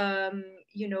is a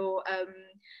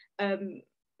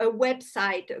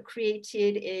website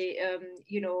created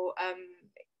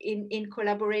in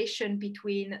collaboration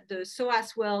between the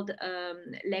SOAS World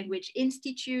Language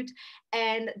Institute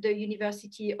and the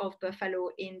University of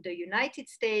Buffalo in the United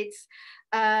States.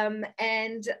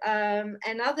 And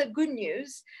another good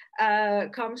news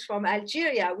comes from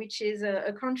Algeria, which is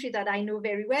a country that I know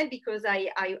very well, because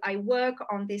I work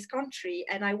on this country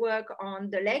and I work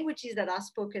on the languages that are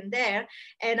spoken there.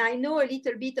 And I know a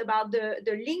little bit about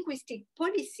the linguistic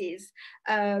policies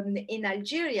in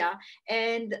Algeria.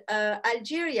 And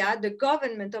Algeria, the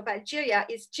government of Algeria,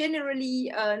 is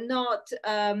generally not,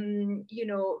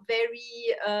 very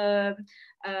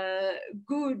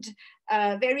good,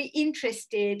 very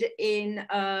interested in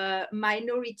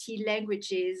minority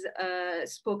languages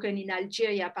spoken in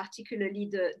Algeria, particularly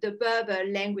the Berber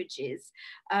languages.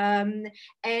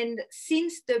 And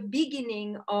since the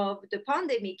beginning of the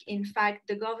pandemic, in fact,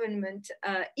 the government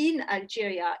in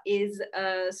Algeria is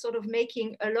sort of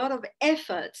making a lot of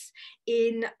efforts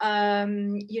in,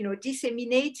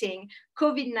 disseminating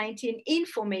COVID-19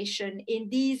 information in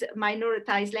these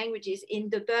minoritized languages, in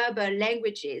the Berber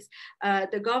languages.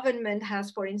 The government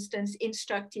has, for instance,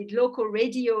 instructed local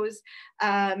radios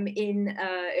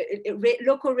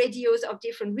local radios of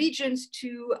different regions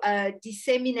to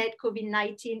disseminate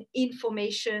COVID-19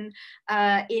 information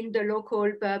in the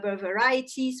local Berber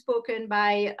variety spoken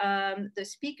by the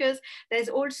speakers. There's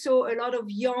also a lot of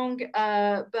young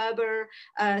Berber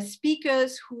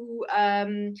speakers who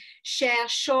share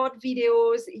short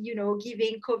videos,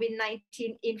 giving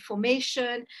COVID-19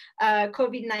 information,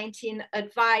 COVID-19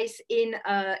 advice in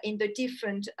the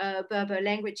different Berber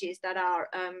languages that are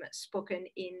spoken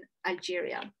in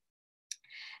Algeria.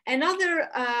 Another,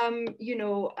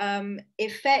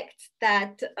 effect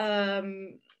that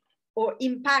or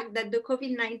impact that the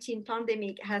COVID-19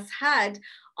 pandemic has had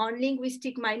on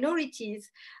linguistic minorities,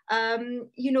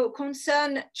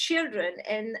 concern children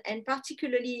and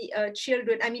particularly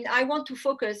children. I mean, I want to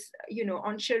focus,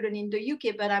 on children in the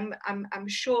UK, but I'm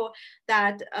sure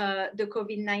that the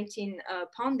COVID-19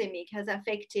 pandemic has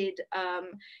affected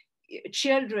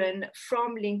children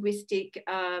from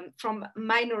from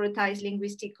minoritized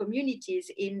linguistic communities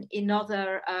in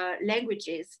other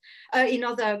languages, in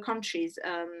other countries.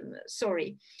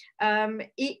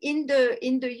 In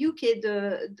the UK,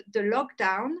 the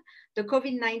lockdown, the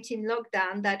COVID-19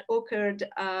 lockdown that occurred,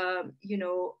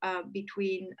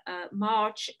 between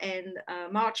March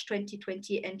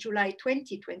 2020 and July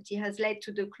 2020 has led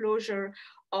to the closure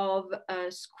of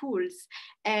schools.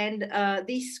 And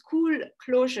these school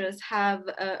closures have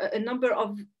a number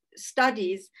of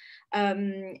studies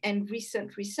and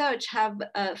recent research have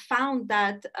found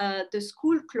that the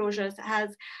school closures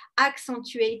has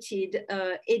accentuated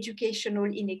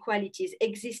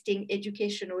existing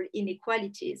educational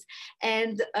inequalities.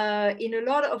 And in a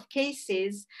lot of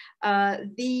cases,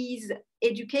 these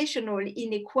educational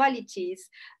inequalities,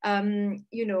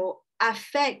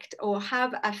 affect or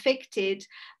have affected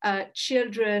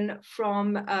children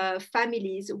from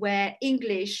families where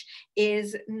English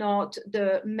is not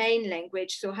the main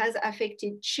language. So has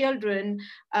affected children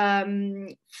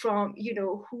from,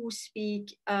 who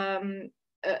speak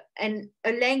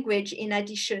a language in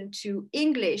addition to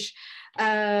English,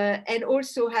 and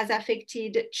also has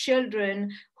affected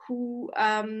children who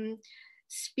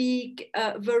speak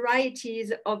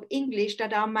varieties of English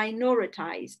that are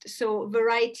minoritized. So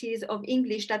varieties of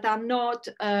English that are not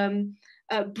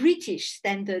British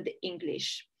standard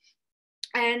English.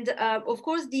 And of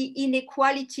course, the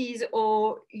inequalities,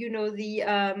 or the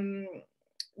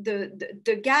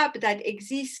gap that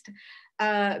exists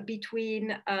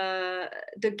between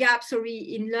the gap,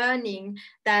 in learning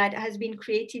that has been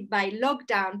created by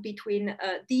lockdown between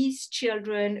these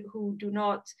children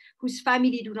whose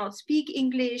family do not speak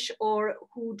English, or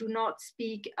who do not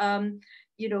speak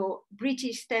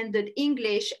British standard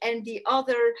English, and the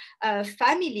other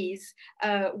families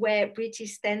where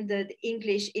British standard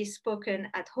English is spoken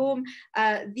at home.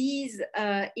 These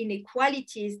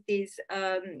inequalities, this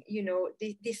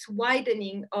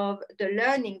widening of the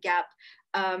learning gap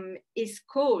is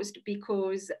caused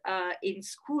because in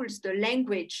schools, the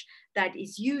language that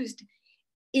is used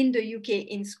in the UK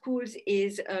in schools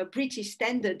is British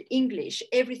standard English.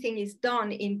 Everything is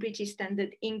done in British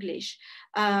standard English.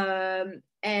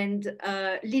 And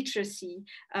literacy,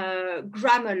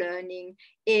 grammar learning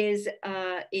is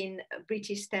in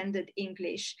British standard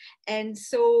English. And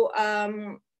so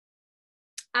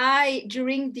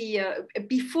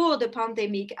before the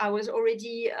pandemic, I was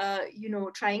already,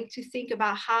 trying to think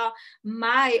about how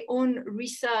my own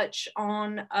research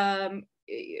on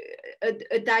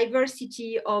a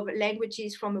diversity of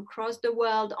languages from across the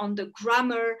world, on the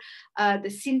grammar, the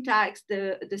syntax,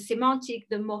 the semantic,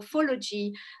 the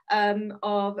morphology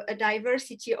of a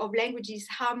diversity of languages,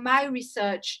 how my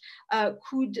research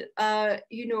could,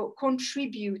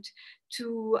 contribute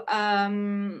to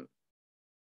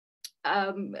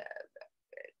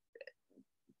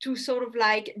sort of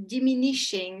like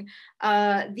diminishing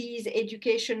these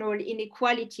educational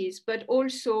inequalities, but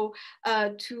also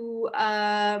to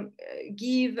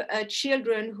give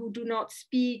children who do not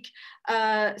speak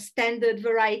standard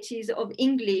varieties of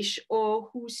English, or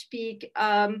who speak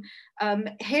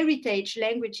heritage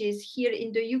languages here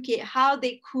in the UK, how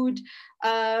they could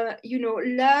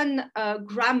learn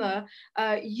grammar,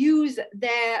 use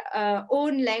their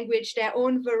own language, their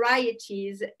own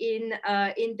varieties in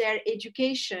their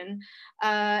education.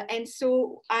 And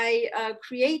so I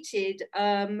created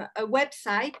a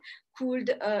website called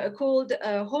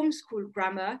Homeschool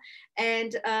Grammar,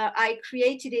 and I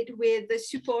created it with the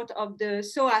support of the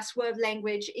SOAS World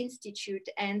Language Institute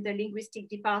and the linguistic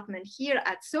department here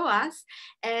at SOAS.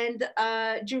 And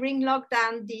during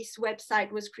lockdown, this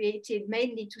website was created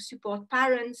mainly to support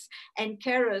parents and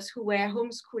carers who were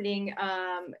homeschooling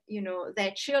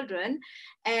their children.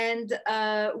 And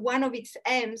one of its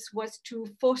aims was to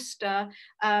foster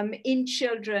in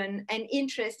children an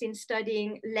interest in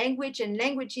studying language and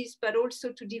languages, but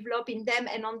also to develop in them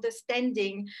an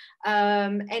understanding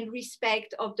and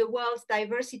respect of the world's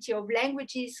diversity of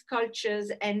languages,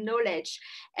 cultures, and knowledge.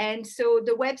 And so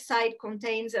the website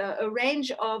contains a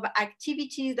range of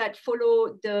activities that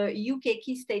follow the UK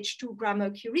Key Stage 2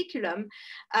 grammar curriculum.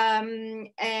 And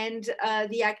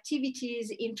the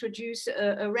activities introduce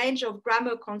a range of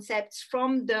grammar concepts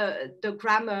from the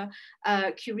grammar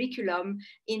curriculum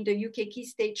in the UK Key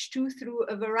Stage 2 through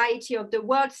a variety of the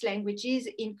world's languages,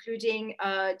 including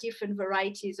different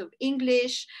varieties of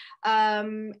English,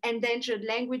 endangered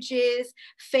languages,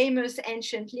 famous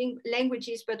ancient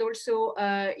languages, but also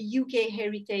UK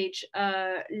heritage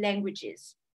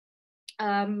languages.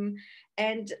 And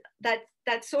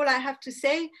that's all I have to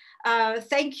say.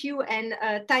 Thank you, and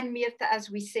tanmirt, as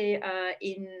we say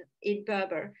in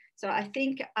Berber. So I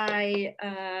think I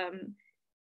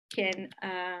can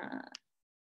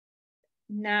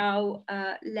now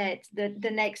let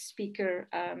the next speaker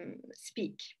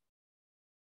speak.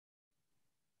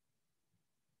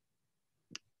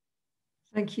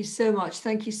 Thank you so much.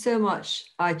 Thank you so much,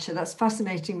 Aicha. That's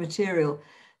fascinating material.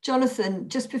 Jonathan,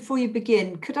 just before you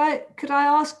begin, could I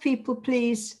ask people,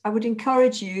 please, I would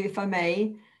encourage you, if I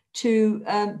may, to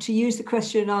use the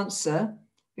question and answer,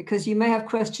 because you may have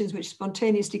questions which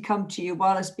spontaneously come to you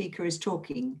while a speaker is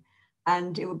talking.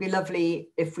 And it would be lovely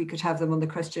if we could have them on the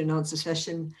question and answer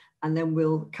session, and then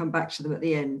we'll come back to them at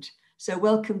the end. So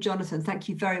welcome, Jonathan. Thank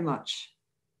you very much.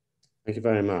 Thank you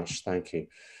very much. Thank you.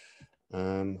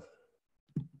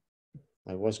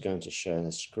 I was going to share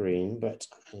the screen, but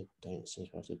I don't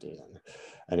see how to do that.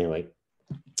 Anyway,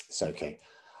 it's okay.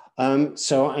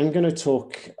 So I'm going to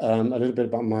talk a little bit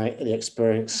about the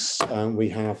experience we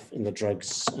have in the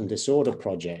Drugs and Disorder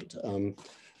Project.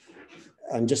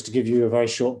 And just to give you a very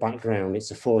short background,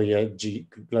 it's a 4-year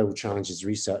Global Challenges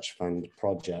Research Fund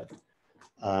project.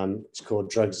 It's called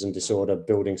Drugs and Disorder,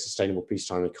 Building Sustainable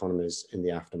Peacetime Economies in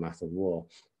the Aftermath of War.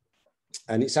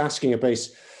 And it's asking a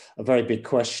very big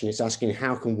question. It's asking,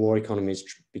 how can war economies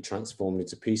be transformed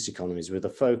into peace economies, with a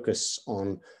focus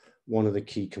on one of the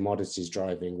key commodities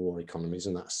driving war economies,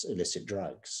 and that's illicit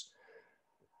drugs.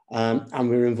 And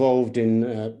we're involved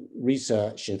in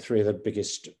research in 3 of the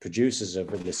biggest producers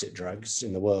of illicit drugs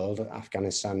in the world,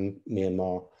 Afghanistan,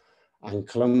 Myanmar, and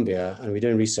Colombia. And we're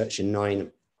doing research in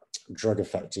 9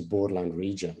 drug-affected borderland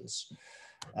regions,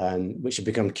 which have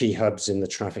become key hubs in the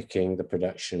trafficking, the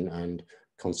production, and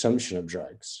consumption of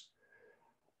drugs.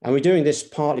 And we're doing this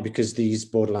partly because these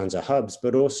borderlands are hubs,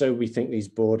 but also we think these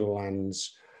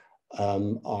borderlands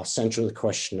are central to the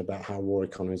question about how war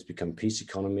economies become peace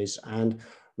economies. And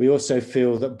we also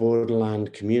feel that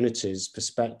borderland communities'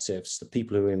 perspectives, the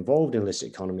people who are involved in illicit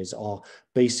economies, are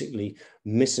basically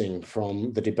missing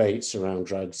from the debates around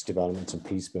drugs, development, and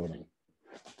peace building.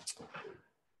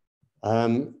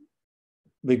 There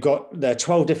are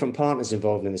 12 different partners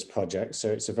involved in this project,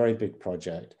 so it's a very big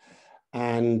project.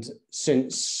 And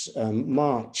since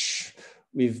March,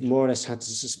 we've more or less had to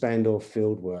suspend all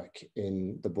field work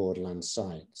in the borderland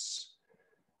sites.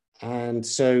 And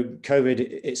so COVID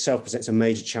itself presents a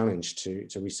major challenge to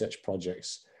research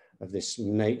projects of this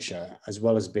nature, as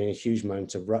well as being a huge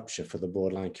moment of rupture for the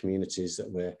borderland communities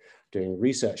that we're doing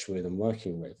research with and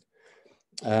working with.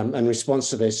 In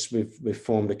response to this, we've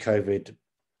formed a COVID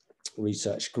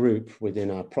research group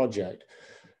within our project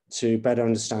to better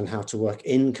understand how to work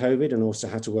in COVID and also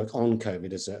how to work on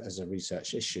COVID as a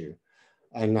research issue.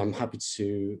 And I'm happy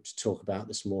to talk about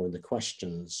this more in the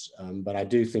questions, but I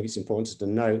do think it's important to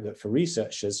note that for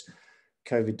researchers,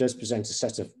 COVID does present a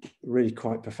set of really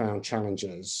quite profound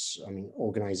challenges, I mean,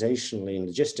 organizationally and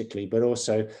logistically, but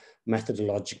also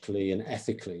methodologically and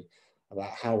ethically,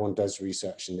 about how one does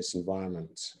research in this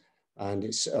environment. And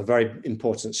it's a very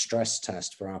important stress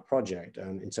test for our project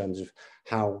in terms of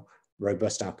how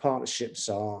robust our partnerships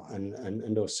are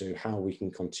and also how we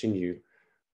can continue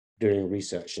doing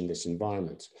research in this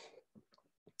environment.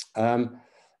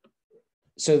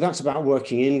 So that's about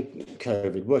working in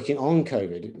COVID. Working on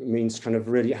COVID means kind of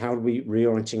really how are we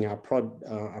reorienting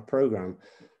our program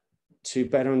to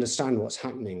better understand what's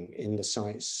happening in the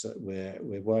sites that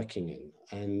we're working in.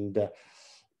 And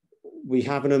we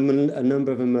have a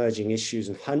number of emerging issues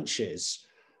and hunches,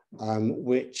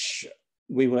 which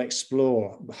we will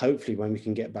explore, hopefully, when we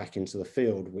can get back into the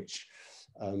field, which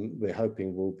we're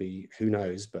hoping will be, who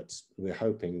knows, but we're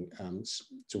hoping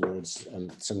towards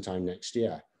sometime next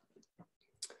year.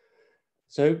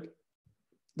 So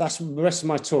that's the rest of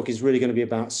my talk is really going to be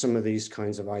about some of these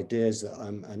kinds of ideas that,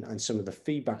 and some of the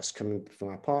feedbacks coming from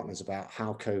our partners about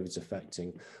how COVID's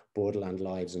affecting borderland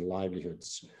lives and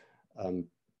livelihoods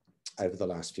over the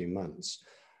last few months.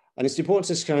 And it's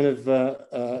important to kind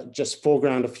of just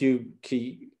foreground a few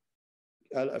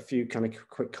kind of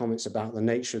quick comments about the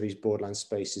nature of these borderland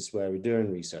spaces where we're doing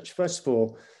research. First of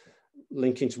all,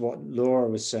 linking to what Laura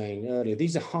was saying earlier,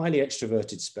 these are highly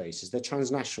extroverted spaces. They're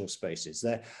transnational spaces.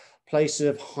 They're places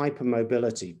of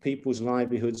hypermobility. People's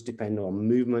livelihoods depend on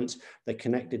movement. They're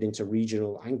connected into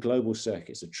regional and global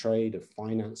circuits of trade, of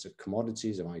finance, of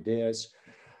commodities, of ideas.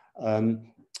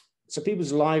 So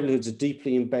people's livelihoods are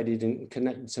deeply embedded and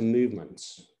connected to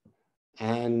movements.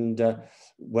 And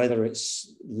whether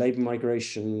it's labor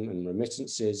migration and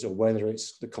remittances, or whether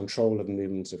it's the control of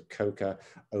movements of coca,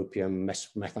 opium,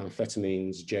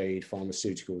 methamphetamines, jade,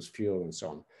 pharmaceuticals, fuel, and so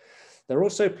on. There are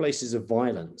also places of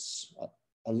violence,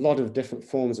 a lot of different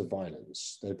forms of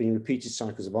violence. There have been repeated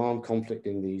cycles of armed conflict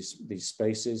in these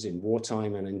spaces in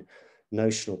wartime and in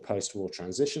notional post-war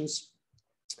transitions.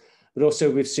 But also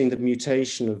we've seen the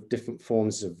mutation of different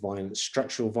forms of violence,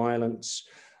 structural violence,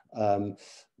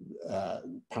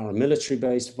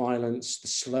 paramilitary-based violence, the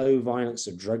slow violence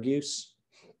of drug use,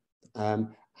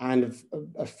 and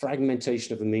a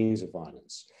fragmentation of the means of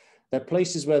violence. There are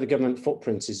places where the government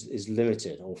footprint is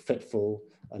limited or fitful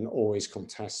and always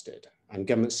contested, and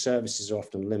government services are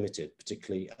often limited,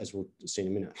 particularly, as we'll see in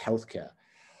a minute, healthcare.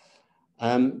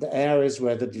 The areas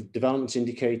where the development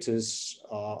indicators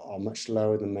are much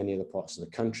lower than many other parts of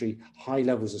the country, high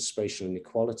levels of spatial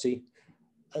inequality.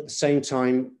 At the same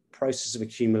time, processes of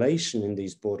accumulation in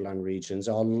these borderland regions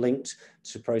are linked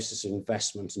to processes of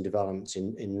investment and development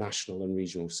in national and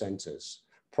regional centres.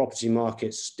 Property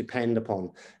markets depend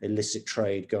upon illicit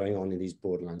trade going on in these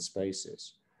borderland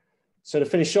spaces. So to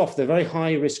finish off, they're very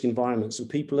high risk environments, and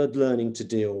people are learning to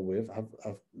deal with,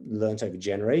 have learned over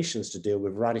generations to deal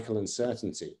with radical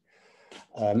uncertainty.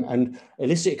 And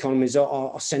illicit economies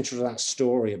are central to that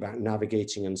story about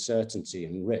navigating uncertainty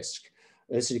and risk.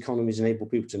 Illicit economies enable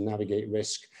people to navigate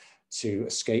risk to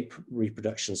escape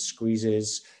reproduction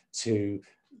squeezes, to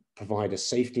provide a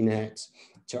safety net,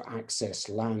 to access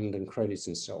land and credit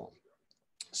and so on.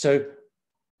 So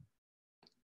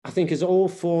I think as all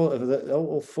four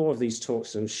of these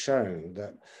talks have shown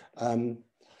that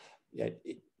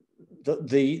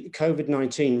the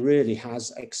COVID-19 really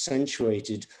has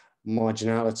accentuated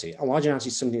marginality. Marginality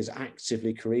is something that's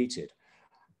actively created.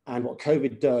 And what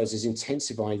COVID does is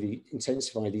intensify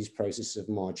these processes of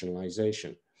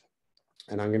marginalization.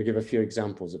 And I'm going to give a few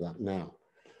examples of that now.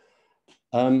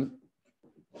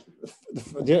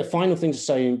 The final thing to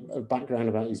say in background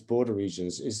about these border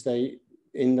regions is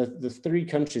in the three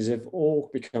countries have all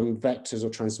become vectors or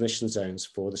transmission zones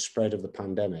for the spread of the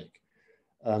pandemic.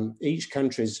 Each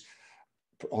country's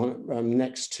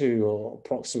next to or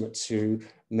approximate to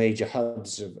major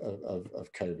hubs of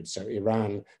COVID. So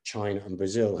Iran, China, and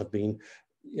Brazil have been,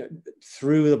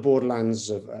 through the borderlands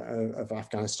of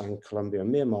Afghanistan, Colombia,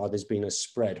 and Myanmar, there's been a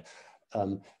spread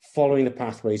following the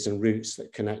pathways and routes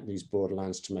that connect these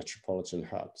borderlands to metropolitan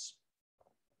hubs.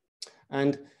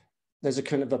 And there's a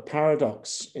kind of a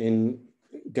paradox in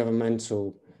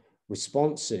governmental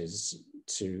responses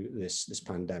to this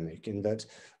pandemic, in that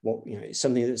it's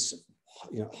something that's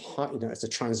it's a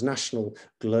transnational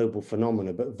global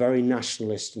phenomenon, but very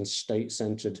nationalist and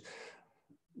state-centered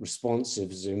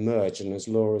responses emerge. And as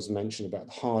Laura's mentioned about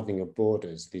the hardening of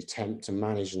borders, the attempt to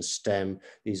manage and stem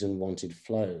these unwanted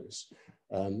flows.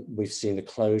 We've seen the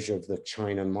closure of the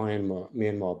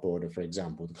China-Myanmar border, for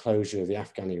example, the closure of the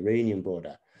Afghan-Iranian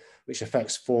border, which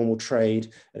affects formal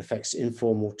trade, it affects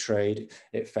informal trade,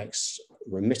 it affects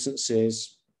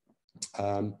remittances.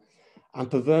 And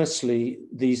perversely,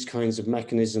 these kinds of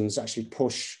mechanisms actually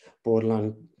push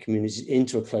borderland communities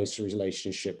into a closer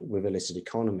relationship with illicit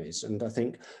economies. And I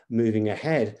think moving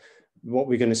ahead, what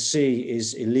we're going to see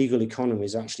is illegal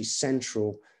economies actually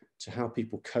central to how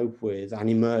people cope with and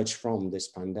emerge from this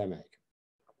pandemic.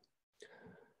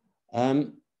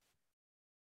 The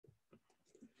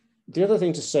other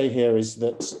thing to say here is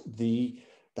that the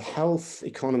health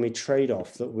economy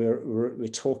trade-off that we're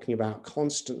talking about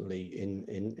constantly in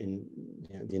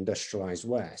the industrialized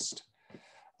West,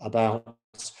 about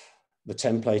the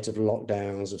template of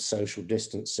lockdowns, of social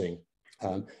distancing,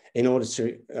 in order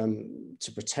to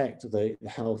protect the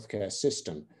healthcare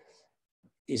system,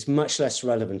 is much less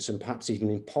relevant and perhaps even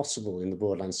impossible in the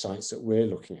borderland sites that we're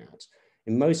looking at.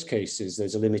 In most cases,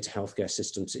 there's a limited healthcare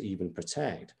system to even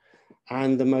protect.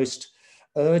 And the most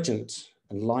urgent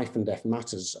and life and death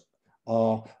matters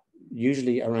are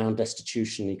usually around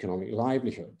destitution and economic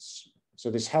livelihoods.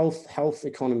 So this health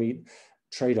economy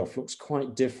trade-off looks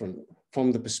quite different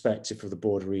from the perspective of the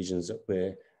border regions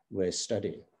that we're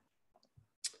studying.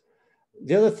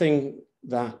 The other thing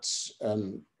that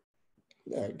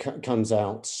comes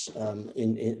out,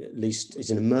 at least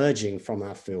is emerging from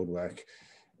our fieldwork,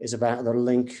 is about the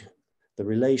link, the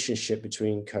relationship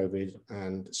between COVID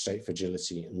and state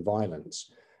fragility and violence.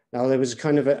 Now, there was a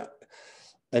kind of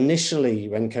initially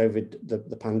when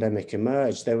the pandemic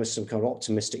emerged, there was some kind of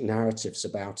optimistic narratives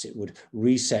about it would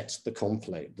reset the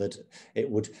conflict, that it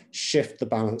would shift the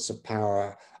balance of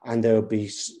power, and there would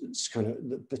be kind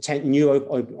of new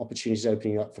opportunities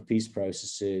opening up for peace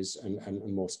processes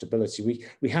and more stability.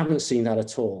 We haven't seen that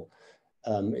at all.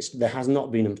 There has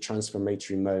not been a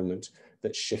transformatory moment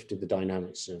that shifted the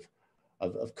dynamics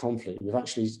of conflict. We've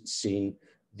actually seen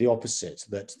the opposite,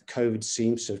 that COVID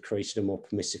seems to have created a more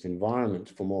permissive environment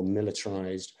for more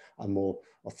militarized and more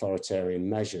authoritarian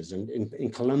measures. And in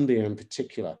Colombia in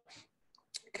particular,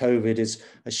 COVID has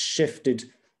shifted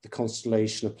the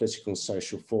constellation of political and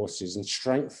social forces and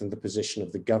strengthened the position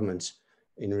of the government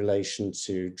in relation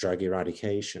to drug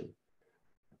eradication.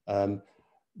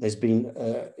 There's been,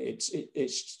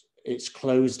 it's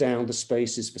closed down the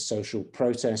spaces for social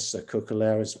protests, so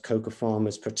coca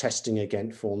farmers protesting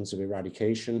against forms of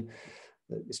eradication.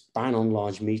 This ban on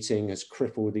large meeting has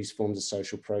crippled these forms of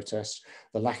social protest.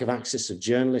 The lack of access of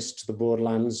journalists to the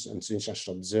borderlands and to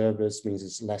international observers means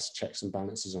there's less checks and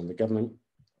balances on the government.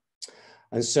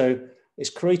 And so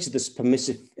it's created this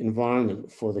permissive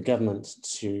environment for the government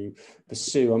to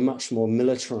pursue a much more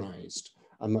militarized,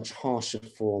 a much harsher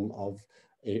form of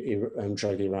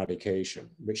drug eradication,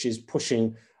 which is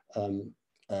pushing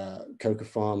coca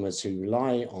farmers who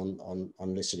rely on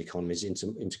illicit economies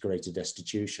into integrated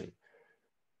destitution.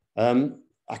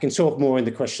 I can talk more in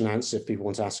the question and answer if people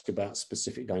want to ask about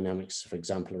specific dynamics, for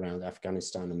example, around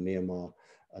Afghanistan and Myanmar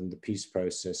and the peace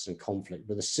process and conflict,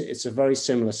 but it's a very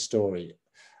similar story,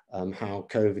 how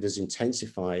COVID has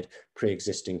intensified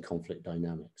pre-existing conflict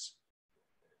dynamics.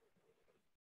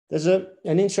 There's an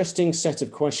interesting set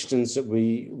of questions that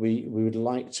we would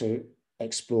like to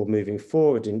explore moving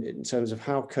forward in terms of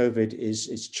how COVID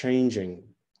is changing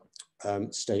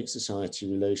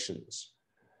state-society relations.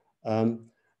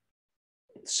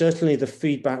 Certainly the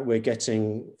feedback we're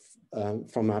getting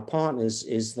from our partners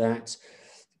is that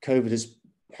COVID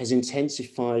has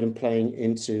intensified and playing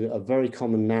into a very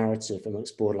common narrative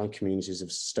amongst borderline communities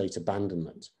of state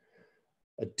abandonment,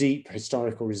 a deep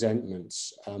historical resentment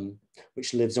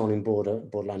which lives on in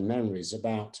borderland memories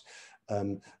about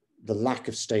the lack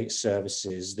of state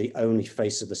services, the only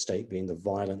face of the state being the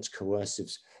violent, coercive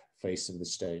face of the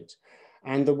state.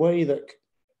 And the way that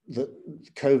the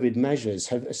COVID measures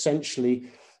have essentially,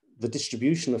 the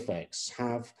distribution effects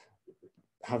have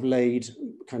laid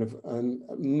kind of,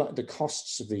 the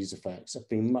costs of these effects have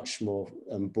been much more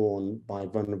borne by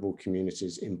vulnerable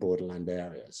communities in borderland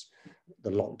areas. The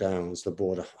lockdowns, the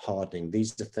border hardening,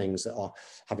 these are things that are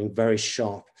having very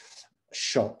sharp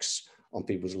shocks on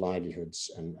people's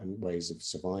livelihoods and ways of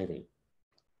surviving.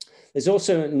 There's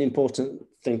also an important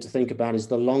thing to think about is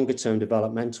the longer term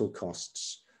developmental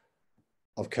costs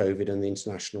of COVID and the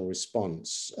international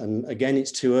response. And again,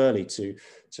 it's too early to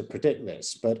predict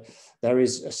this, but there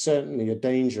is certainly a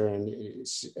danger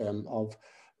of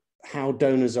how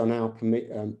donors are now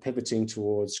pivoting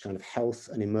towards kind of health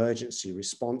and emergency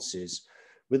responses,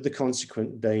 with the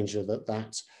consequent danger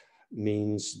that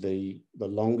means the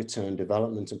longer term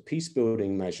development and peace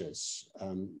building measures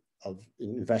of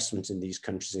investment in these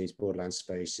countries, in these borderland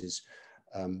spaces,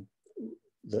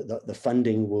 the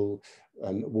funding will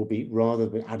be, rather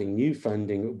than adding new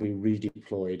funding, it will be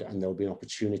redeployed, and there'll be an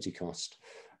opportunity cost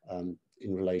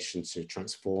in relation to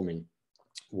transforming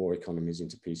war economies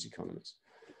into peace economies.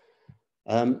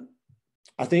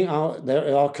 I think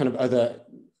there are kind of other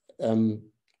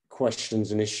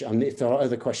questions and issues. I mean, if there are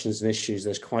other questions and issues,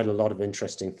 there's quite a lot of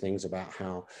interesting things about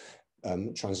how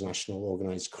transnational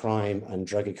organized crime and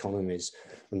drug economies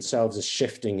themselves are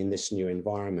shifting in this new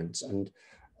environment. And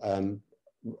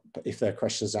if there are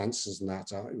questions, answers, and that,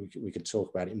 we could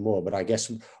talk about it more. But I guess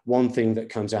one thing that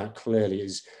comes out clearly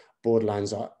is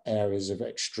borderlands are areas of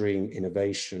extreme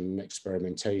innovation and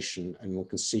experimentation, and one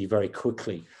can see very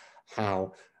quickly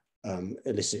how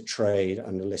illicit trade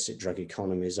and illicit drug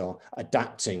economies are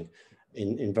adapting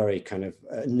in very kind of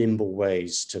nimble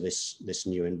ways to this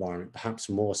new environment, perhaps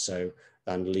more so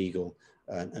than legal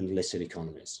and illicit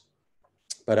economies.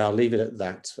 But I'll leave it at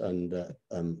that, and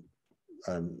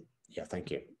yeah,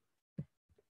 thank you.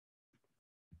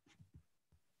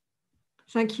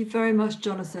 Thank you very much,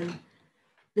 Jonathan.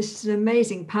 This is an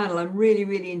amazing panel. I'm really,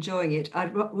 really enjoying it. I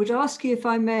would ask you, if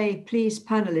I may, please,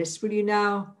 panelists, will you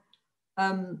now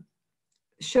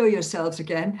show yourselves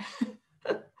again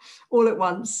all at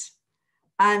once?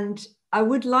 And I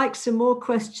would like some more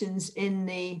questions in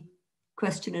the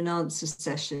question and answer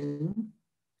session.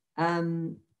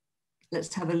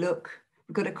 Let's have a look.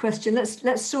 We've got a question.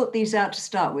 Let's sort these out to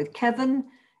start with. Kevin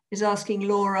is asking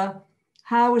Laura,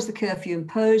 how was the curfew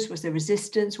imposed? Was there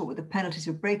resistance? What were the penalties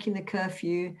for breaking the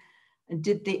curfew? And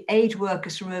did the aid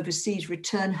workers from overseas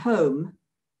return home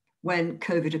when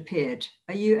COVID appeared?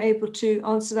 Are you able to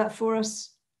answer that for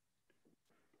us?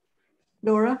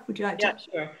 Laura, would you like to? Yeah,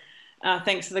 sure.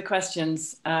 Thanks for the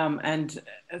questions. And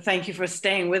thank you for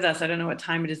staying with us. I don't know what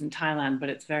time it is in Thailand, but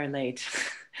it's very late.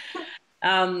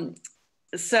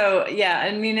 So yeah,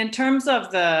 I mean, in terms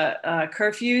of the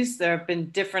curfews, there have been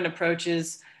different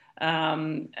approaches.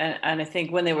 And I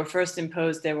think when they were first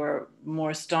imposed, they were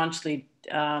more staunchly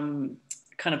kind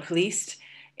of policed.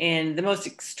 And the most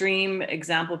extreme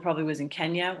example probably was in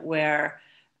Kenya, where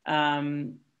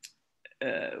there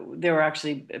were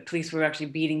actually, police were actually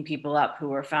beating people up who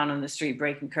were found on the street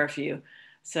breaking curfew.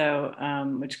 So,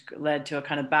 which led to a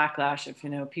kind of backlash of, you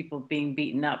know, people being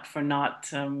beaten up for not,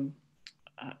 you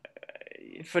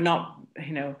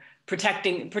know,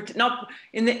 not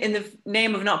in the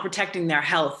name of not protecting their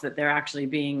health, that they're actually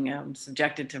being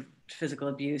subjected to physical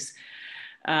abuse.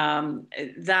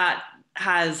 That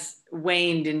has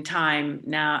waned in time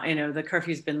now. You know, the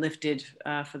curfew's been lifted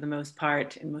for the most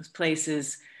part in most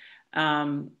places,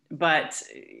 but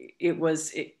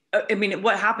I mean,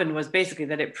 what happened was basically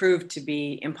that it proved to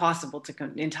be impossible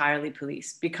to entirely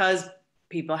police, because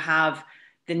people have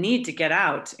the need to get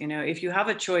out. You know, if you have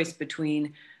a choice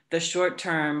between the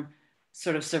short-term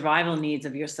sort of survival needs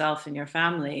of yourself and your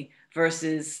family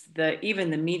versus even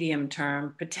the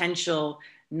medium-term potential,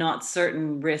 not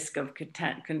certain risk of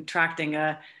contracting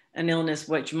an illness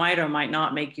which might or might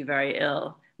not make you very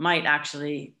ill, might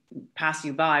actually pass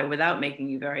you by without making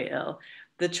you very ill.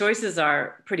 The choices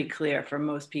are pretty clear for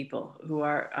most people who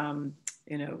are,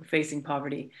 you know, facing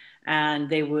poverty, and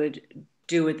they would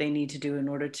do what they need to do in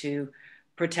order to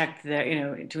protect their, you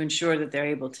know, to ensure that they're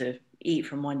able to eat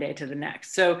from one day to the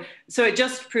next. So it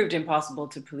just proved impossible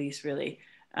to police, really,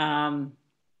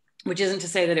 which isn't to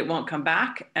say that it won't come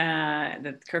back,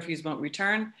 that curfews won't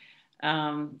return.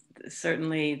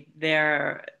 Certainly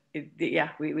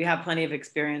we have plenty of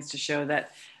experience to show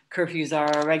that curfews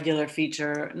are a regular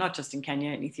feature, not just in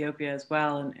Kenya and Ethiopia as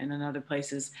well, and in other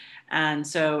places. And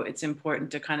so it's important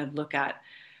to kind of look at,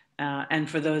 and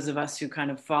for those of us who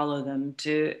kind of follow them,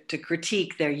 to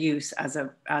critique their use as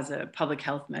a public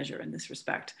health measure in this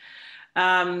respect.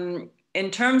 In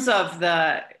terms of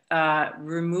the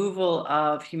removal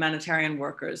of humanitarian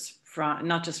workers from,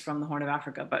 not just from the Horn of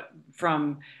Africa, but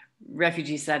from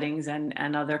refugee settings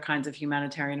and other kinds of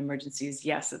humanitarian emergencies,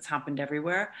 yes, it's happened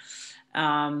everywhere.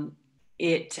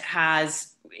 It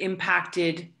has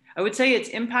impacted, I would say it's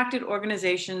impacted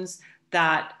organizations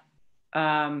that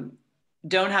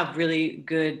don't have really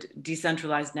good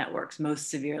decentralized networks most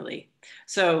severely.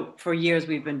 So for years,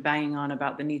 we've been banging on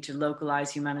about the need to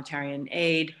localize humanitarian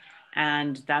aid,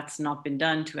 and that's not been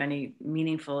done to any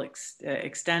meaningful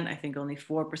extent. I think only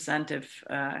 4% of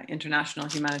international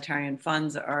humanitarian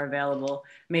funds are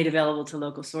made available to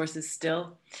local sources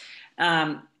still.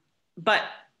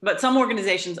 But some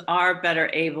organizations are better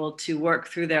able to work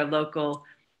through their local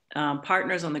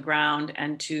partners on the ground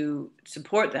and to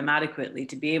support them adequately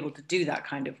to be able to do that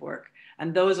kind of work.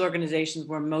 And those organizations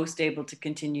were most able to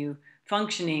continue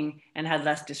functioning and had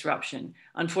less disruption.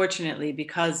 Unfortunately,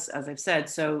 because, as I've said,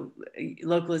 so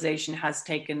localization has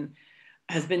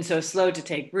been so slow to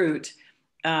take root,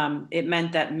 it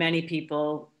meant that many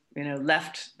people,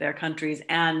 left their countries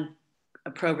and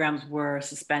programs were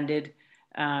suspended,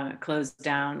 closed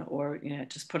down, or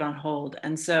just put on hold.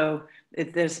 And so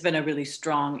there's been a really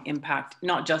strong impact,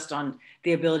 not just on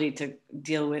the ability to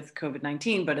deal with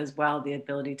COVID-19, but as well the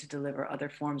ability to deliver other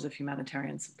forms of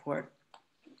humanitarian support.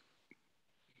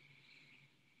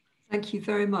 Thank you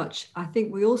very much. I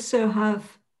think we also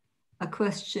have a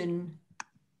question.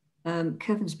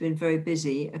 Kevin's been very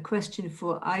busy. A question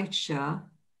for Aicha.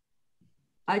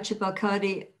 Aicha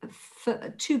Belkadi,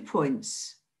 2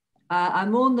 points. I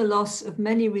mourn the loss of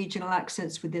many regional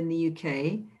accents within the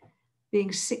UK.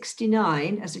 Being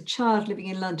 69, as a child living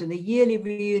in London, the yearly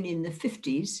reunion in the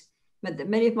 50s meant that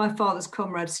many of my father's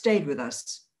comrades stayed with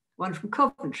us. One from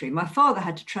Coventry. My father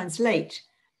had to translate,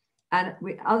 and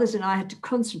others and I had to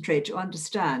concentrate to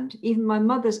understand. Even my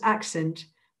mother's accent,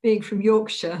 being from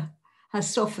Yorkshire,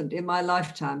 has softened in my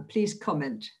lifetime. Please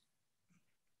comment.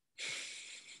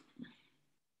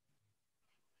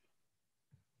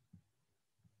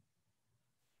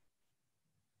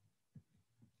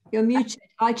 You're muted.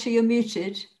 Aicha, you're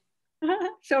muted.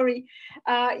 Sorry.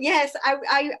 Yes,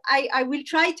 I will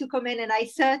try to comment, and I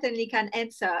certainly can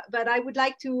answer, but I would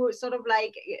like to sort of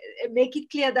like make it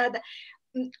clear that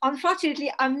unfortunately,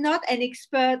 I'm not an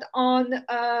expert on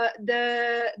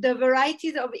the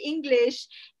varieties of English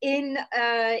in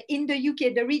the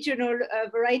UK, the regional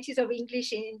varieties of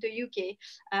English in the UK,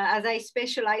 as I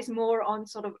specialize more on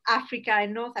sort of Africa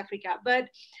and North Africa. But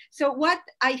so what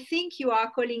I think you are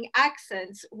calling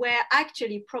accents were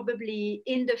actually probably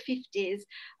in the 50s,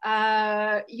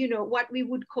 what we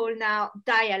would call now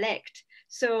dialect.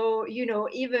 So,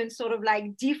 even sort of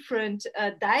like different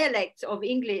dialects of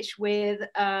English with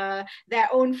their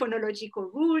own phonological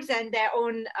rules and their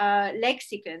own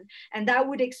lexicon. And that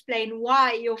would explain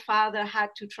why your father had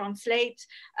to translate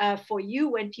for you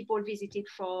when people visited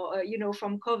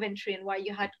from Coventry, and why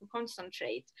you had to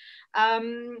concentrate.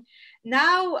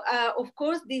 Now, of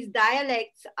course, these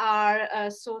dialects are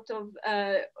sort of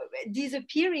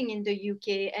disappearing in the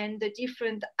UK, and the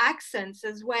different accents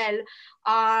as well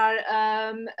are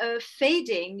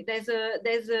fading. There's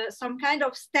some kind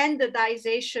of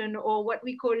standardization, or what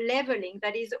we call leveling,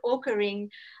 that is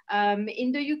occurring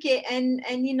in the UK and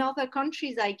in other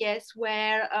countries, I guess,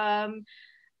 where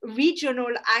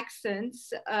regional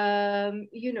accents, are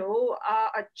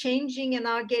changing and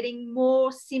are getting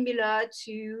more similar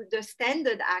to the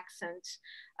standard accent.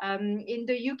 In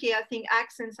the UK, I think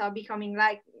accents are becoming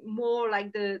more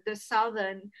like the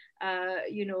southern,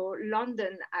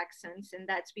 London accents, and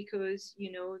that's because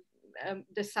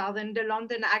the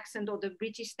London accent or the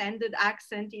British standard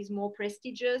accent is more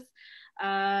prestigious,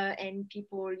 and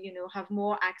people have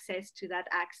more access to that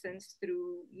accent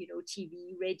through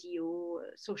TV, radio,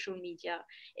 social media,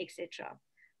 etc.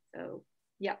 So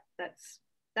yeah, that's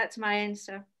my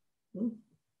answer.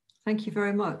 Thank you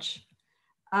very much.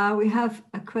 We have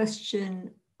a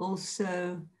question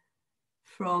also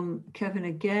from Kevin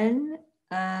again,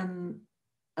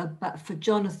 for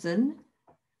Jonathan.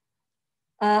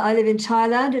 I live in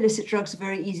Thailand. Illicit drugs are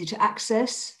very easy to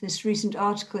access. This recent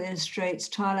article illustrates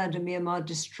Thailand and Myanmar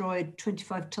destroyed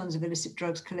 25 tons of illicit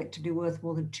drugs collectively worth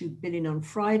more than 2 billion on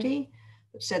Friday,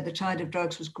 but said the tide of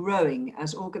drugs was growing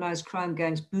as organized crime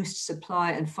gangs boost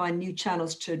supply and find new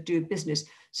channels to do business.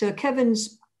 So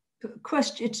Kevin's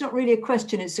question, it's not really a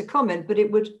question, it's a comment, but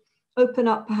it would open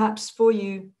up perhaps for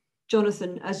you,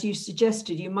 Jonathan, as you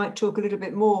suggested, you might talk a little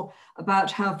bit more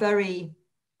about how very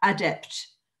adept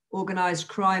organized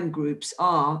crime groups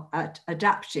are at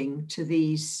adapting to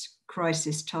these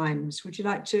crisis times. Would you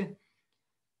like to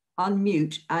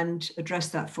unmute and address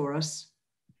that for us,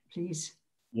 please?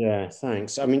 Yeah,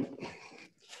 thanks. I mean,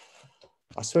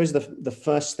 I suppose the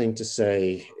first thing to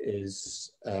say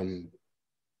is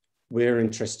we're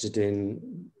interested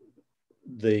in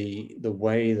the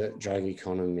way that drug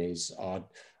economies are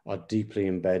deeply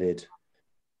embedded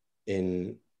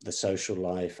in the social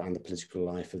life and the political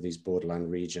life of these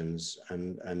borderland regions,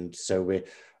 and so we're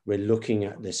looking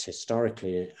at this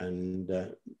historically, and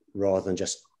rather than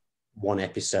just one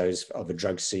episode of a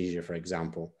drug seizure, for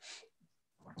example,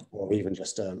 or even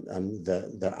just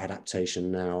the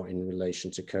adaptation now in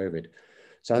relation to COVID.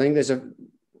 So I think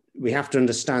we have to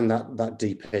understand that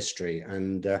deep history,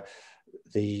 and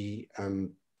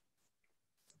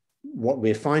what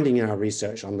we're finding in our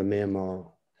research on the Myanmar,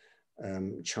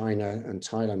 China and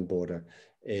Thailand border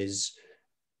is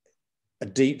a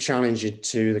deep challenge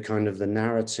to the kind of the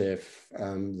narrative,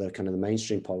 the kind of the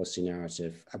mainstream policy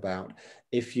narrative about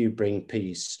if you bring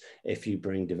peace, if you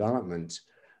bring development,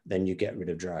 then you get rid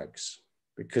of drugs.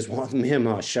 Because what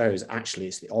Myanmar shows, actually,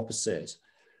 it's the opposite.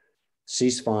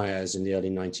 Ceasefires in the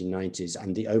early 1990s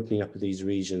and the opening up of these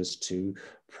regions to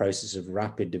process of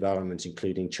rapid development,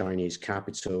 including Chinese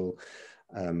capital,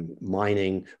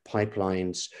 mining,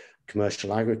 pipelines,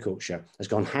 commercial agriculture, has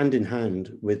gone hand in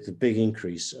hand with the big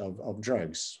increase of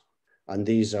drugs. And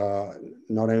these are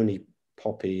not only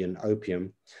poppy and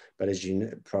opium, but as you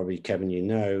know, probably, Kevin, you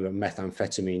know,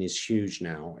 methamphetamine is huge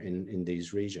now in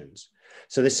these regions.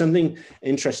 So there's something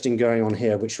interesting going on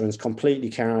here, which runs completely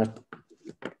counter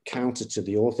to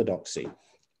the orthodoxy.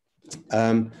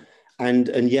 And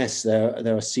yes,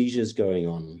 there are seizures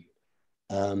going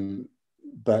on.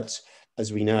 But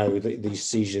as we know, these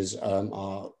seizures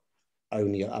are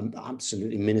only an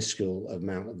absolutely minuscule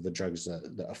amount of the drugs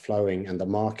that are flowing, and the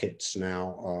markets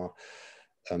now are,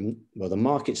 well, the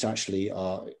markets actually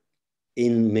are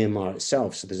in Myanmar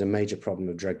itself. So there's a major problem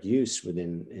of drug use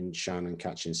in Shan and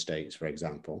Kachin states, for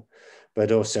example,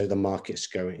 but also the markets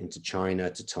going into China,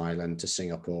 to Thailand, to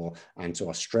Singapore, and to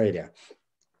Australia.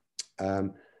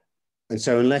 And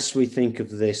so unless we think of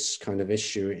this kind of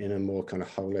issue in a more kind of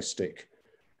holistic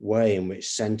way in which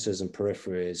centers and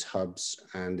peripheries, hubs,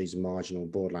 and these marginal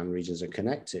borderland regions are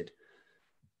connected,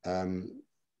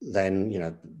 then, you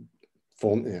know,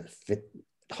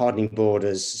 hardening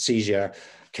borders, seizure,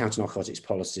 counter-narcotics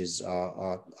policies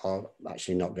are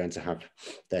actually not going to have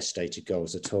their stated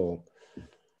goals at all.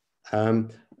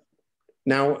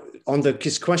 Now, on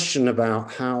this question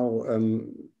about how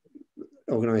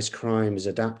organized crime is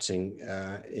adapting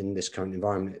in this current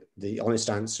environment, the honest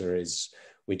answer is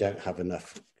we don't have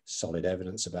enough solid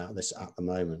evidence about this at the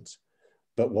moment.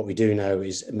 But what we do know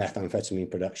is methamphetamine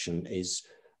production is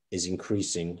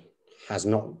increasing, has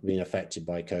not been affected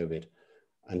by COVID.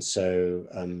 And so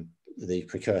the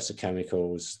precursor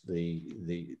chemicals,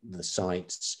 the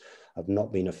sites have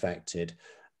not been affected.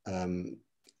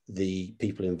 The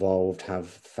people involved have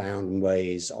found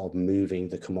ways of moving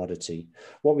the commodity.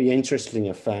 What we interestingly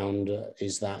have found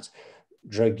is that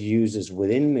drug users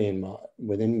within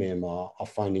Myanmar are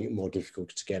finding it more difficult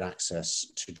to get access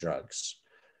to drugs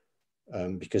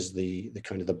because the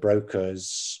kind of the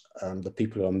brokers, the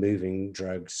people who are moving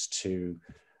drugs to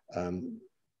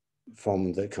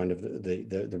from the kind of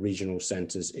the regional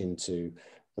centers into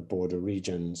the border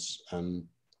regions,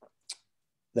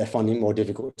 they're finding it more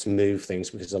difficult to move things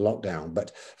because of lockdown.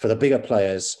 But for the bigger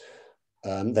players,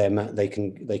 they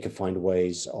can find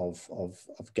ways of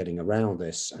getting around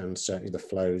this, and certainly the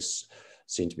flows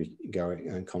seem to be going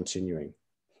and continuing.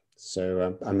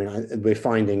 So I mean, we're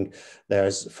finding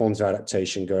there's forms of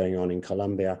adaptation going on in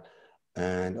Colombia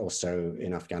and also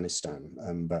in Afghanistan,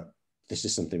 but this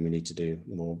is something we need to do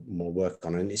more work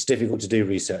on, and it's difficult to do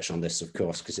research on this, of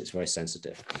course, because it's very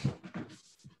sensitive.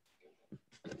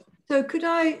 So could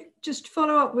I just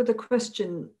follow up with a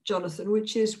question, Jonathan,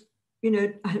 which is, you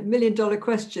know, $1 million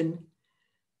question.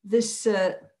 This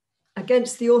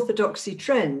against the orthodoxy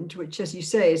trend, which, as you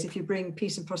say, is if you bring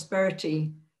peace and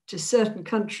prosperity to certain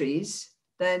countries,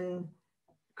 then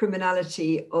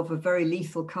criminality of a very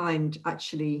lethal kind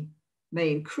actually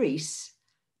may increase.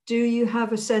 do you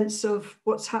have a sense of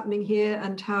what's happening here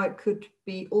and how it could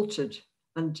be altered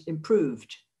and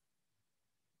improved?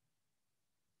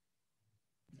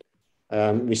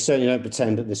 We certainly don't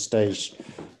pretend at this stage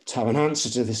to have an answer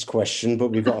to this question, but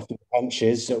we've got a few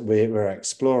hunches that we're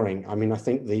exploring. I mean, I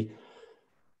think the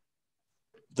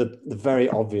very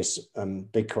obvious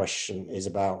big question is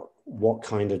about what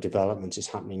kind of development is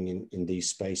happening in these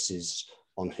spaces,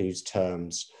 on whose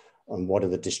terms, and what are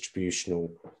the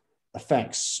distributional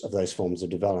effects of those forms of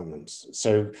development.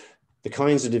 So the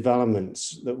kinds of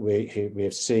developments that we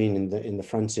have seen in the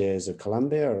frontiers of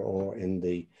Colombia or in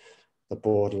the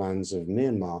borderlands of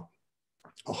Myanmar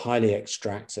are highly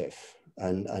extractive,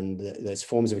 and there's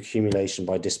forms of accumulation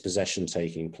by dispossession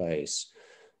taking place.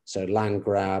 So land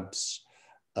grabs,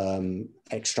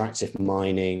 extractive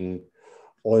mining,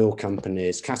 oil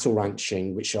companies, cattle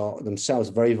ranching, which are themselves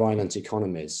very violent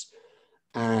economies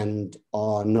and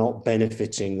are not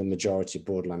benefiting the majority of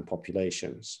borderland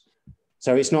populations.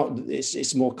 So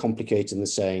it's more complicated than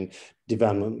saying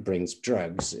development brings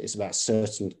drugs. It's about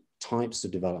certain types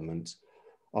of development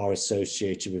are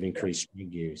associated with increased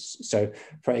drug use. So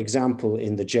for example,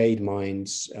 in the jade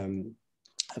mines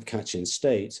of Kachin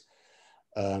State,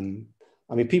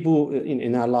 I mean, people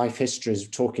in our life histories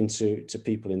of talking to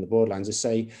people in the borderlands, they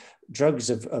say drugs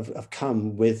have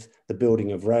come with the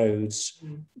building of roads,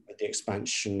 with the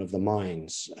expansion of the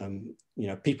mines. You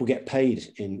know, people get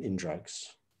paid in drugs.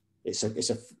 It's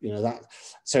a you know, that,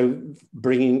 so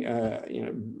bringing you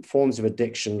know, forms of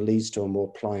addiction leads to a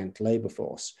more pliant labor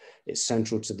force. It's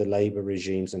central to the labor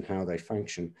regimes and how they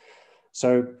function.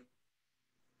 So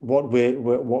what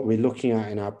we're looking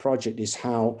at in our project is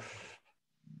how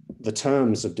the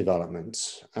terms of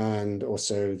development and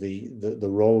also the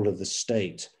role of the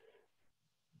state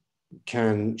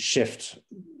can shift,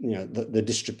 you know, the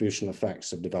distributional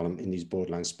effects of development in these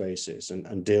borderland spaces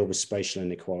and deal with spatial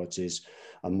inequalities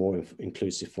and more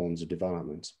inclusive forms of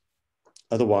development.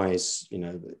 Otherwise, you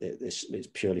know, it's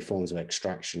purely forms of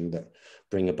extraction that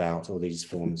bring about all these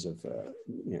forms of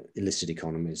you know, illicit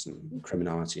economies and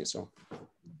criminality and so on.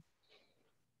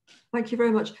 Thank you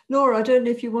very much. Laura, I don't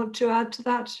know if you want to add to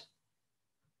that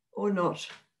or not.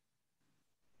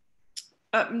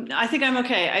 I think I'm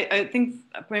okay. I think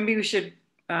maybe we should,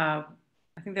 I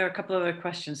think there are a couple of other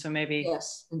questions, so maybe.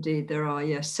 Yes, indeed there are,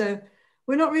 yes. So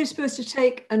we're not really supposed to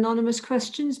take anonymous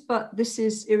questions, but this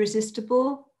is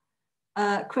irresistible.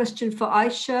 Question for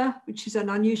Aicha, which is an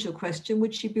unusual question.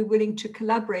 Would she be willing to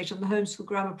collaborate on the homeschool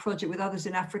grammar project with others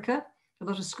in Africa? A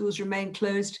lot of schools remain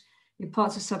closed in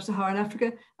parts of sub-Saharan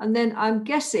Africa. And then I'm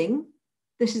guessing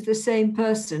this is the same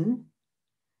person.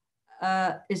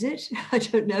 Is it? I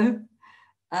don't know.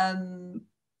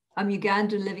 I'm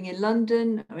Ugandan living in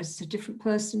London. Or is it a different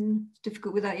person? It's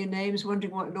difficult without your names.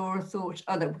 Wondering what Laura thought.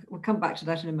 Oh, we'll come back to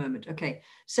that in a moment. Okay.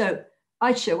 So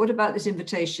Aicha, what about this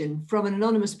invitation from an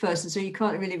anonymous person? So you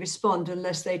can't really respond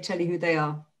unless they tell you who they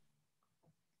are.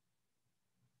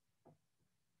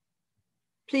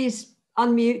 Please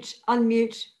unmute,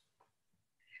 unmute.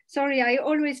 Sorry, I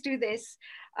always do this.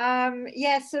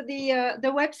 Yes, so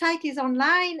the website is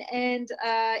online and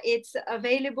it's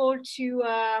available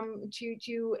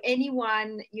to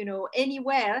anyone, you know,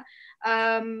 anywhere.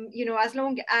 You know, as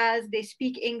long as they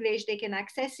speak English, they can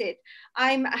access it.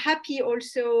 I'm happy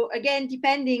also, again,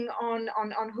 depending on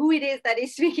who it is that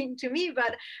is speaking to me,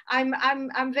 but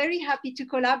I'm very happy to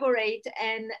collaborate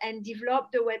and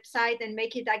develop the website and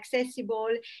make it accessible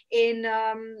in,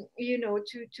 you know,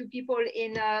 to people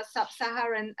in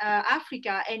sub-Saharan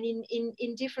Africa and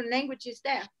in different languages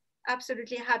there.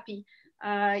 Absolutely happy.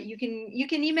 You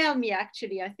can email me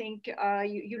actually. I think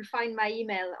you'll find my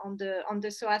email on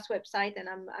the SOAS website, and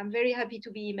I'm very happy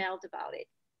to be emailed about it.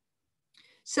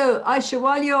 So Aicha,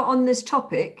 while you're on this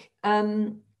topic,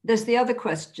 there's the other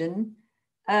question.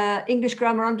 English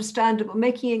grammar understandable,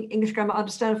 making English grammar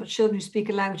understandable for children who speak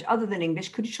a language other than English.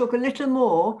 Could you talk a little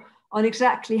more on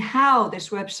exactly how this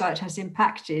website has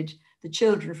impacted the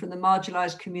children from the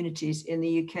marginalized communities in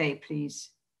the UK, please?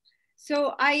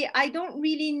 So I don't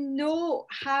really know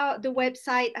how the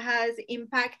website has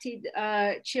impacted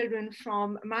children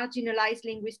from marginalized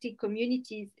linguistic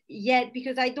communities yet,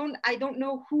 because I don't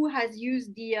know who has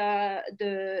used the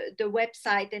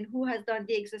website and who has done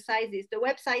the exercises. The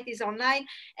website is online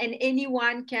and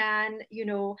anyone can, you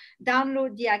know,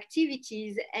 download the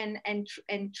activities and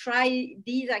try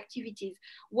these activities.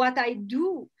 What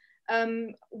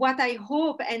I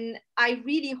hope, and I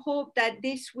really hope that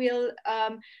this will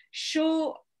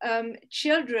show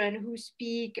children who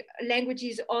speak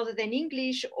languages other than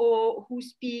English or who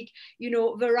speak, you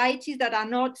know, varieties that are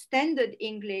not standard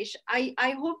English.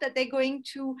 I hope that they're going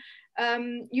to,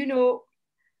 you know,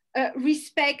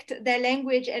 respect their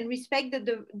language and respect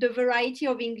the variety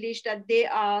of English that they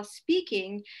are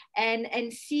speaking,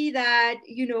 and see that,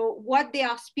 you know, what they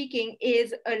are speaking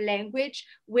is a language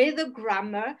with a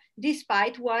grammar,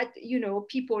 despite what, you know,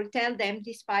 people tell them,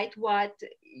 despite what,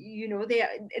 you know,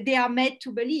 they are made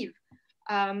to believe.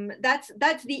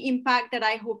 That's the impact that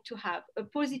I hope to have, a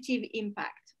positive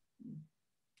impact.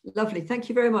 Lovely, thank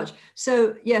you very much.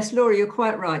 So yes, Laura, you're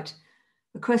quite right.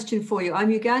 A question for you. I'm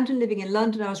Ugandan living in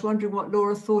London. I was wondering what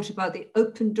Laura thought about the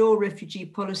open door refugee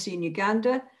policy in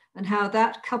Uganda and how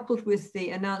that, coupled with the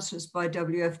announcements by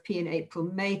WFP in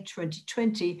April-May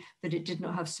 2020 that it did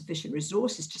not have sufficient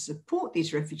resources to support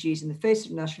these refugees in the face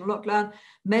of national lockdown,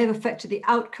 may have affected the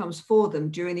outcomes for them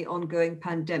during the ongoing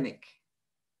pandemic.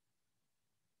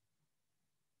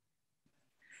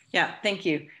 Yeah, thank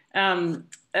you.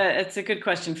 It's a good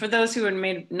question. For those who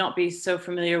may not be so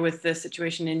familiar with the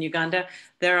situation in Uganda,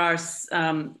 there are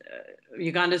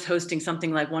Uganda's hosting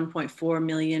something like 1.4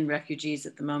 million refugees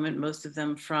at the moment, most of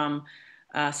them from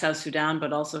South Sudan,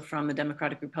 but also from the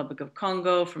Democratic Republic of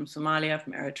Congo, from Somalia,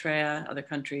 from Eritrea, other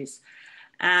countries.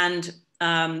 And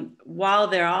while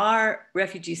there are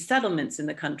refugee settlements in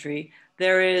the country,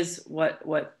 there is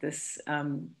what this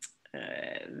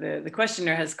the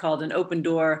questioner has called an open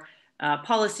door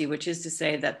policy, which is to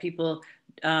say that people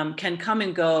can come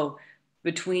and go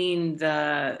between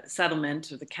the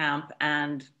settlement or the camp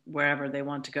and wherever they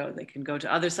want to go. They can go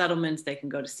to other settlements, they can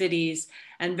go to cities.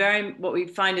 And what we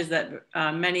find is that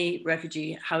many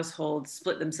refugee households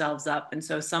split themselves up. And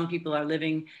so some people are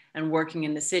living and working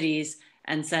in the cities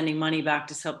and sending money back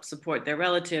to help support their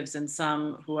relatives. And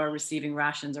some who are receiving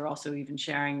rations are also even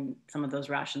sharing some of those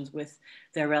rations with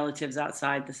their relatives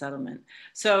outside the settlement.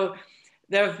 So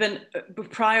there have been,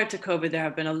 prior to COVID, there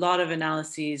have been a lot of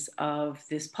analyses of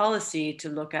this policy to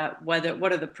look at what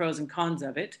are the pros and cons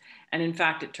of it. And in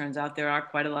fact, it turns out there are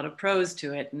quite a lot of pros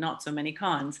to it, not so many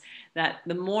cons, that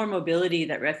the more mobility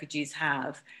that refugees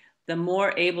have, the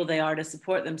more able they are to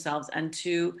support themselves and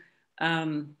to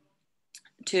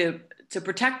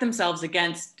protect themselves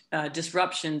against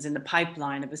disruptions in the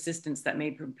pipeline of assistance that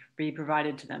may be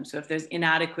provided to them. So if there's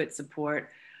inadequate support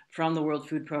from the World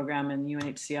Food Programme and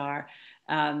UNHCR,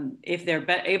 if they're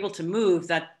able to move,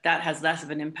 that has less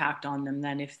of an impact on them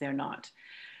than if they're not.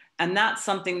 And that's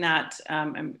something that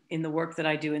in the work that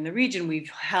I do in the region, we've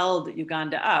held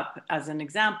Uganda up as an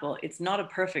example. It's not a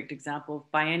perfect example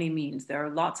by any means. There are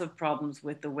lots of problems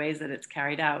with the ways that it's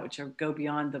carried out, which go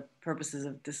beyond the purposes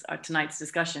of tonight's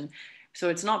discussion. So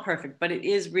it's not perfect, but it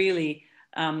is really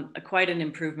quite an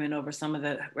improvement over some of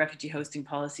the refugee hosting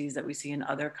policies that we see in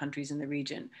other countries in the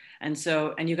region. And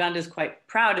Uganda is quite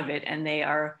proud of it, and they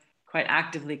are quite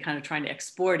actively kind of trying to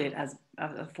export it as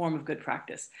a form of good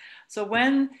practice. So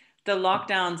when the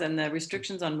lockdowns and the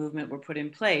restrictions on movement were put in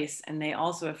place, and they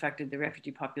also affected the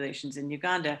refugee populations in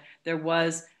Uganda, there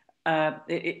was,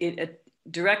 it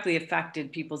directly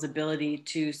affected people's ability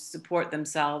to support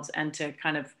themselves and to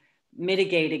kind of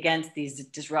mitigate against these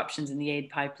disruptions in the aid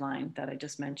pipeline that I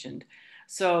just mentioned.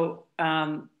 So,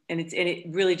 and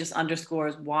it really just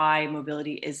underscores why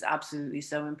mobility is absolutely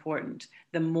so important.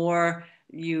 The more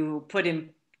you put in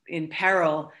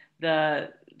peril the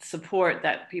support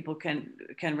that people can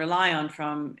rely on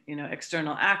from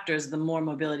external actors, the more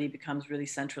mobility becomes really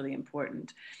centrally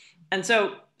important. And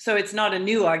so it's not a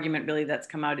new argument really that's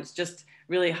come out. It's just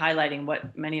really highlighting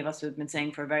what many of us have been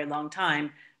saying for a very long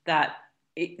time, that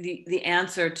the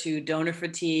answer to donor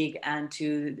fatigue and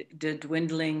to the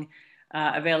dwindling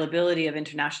availability of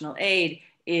international aid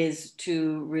is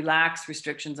to relax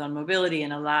restrictions on mobility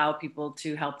and allow people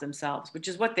to help themselves, which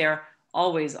is what they're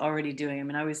always already doing. I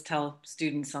mean, I always tell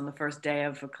students on the first day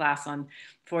of a class on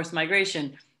forced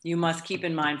migration, you must keep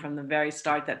in mind from the very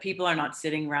start that people are not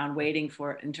sitting around waiting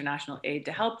for international aid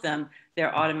to help them.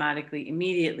 They're automatically,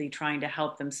 immediately trying to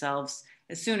help themselves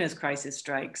as soon as crisis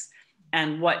strikes.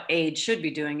 And what aid should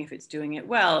be doing, if it's doing it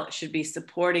well, should be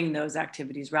supporting those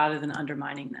activities rather than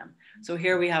undermining them. So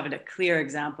here we have a clear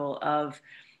example of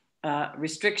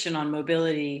restriction on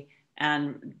mobility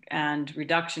and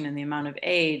reduction in the amount of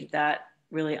aid that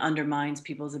really undermines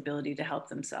people's ability to help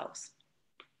themselves.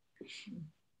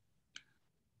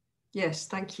 Yes,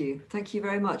 thank you. Thank you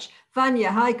very much.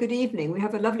 Vanya, hi, good evening. We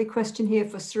have a lovely question here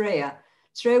for Sreya.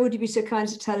 Sreya, would you be so kind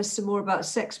to tell us some more about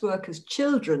sex workers'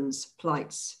 children's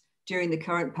plights during the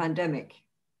current pandemic?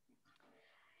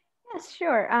 Yes,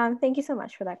 sure. Thank you so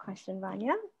much for that question,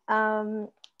 Vanya.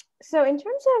 So in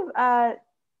terms of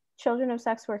children of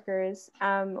sex workers,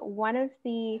 one of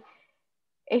the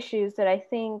issues that I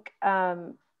think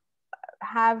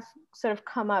have sort of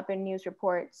come up in news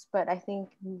reports, but I think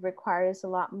requires a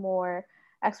lot more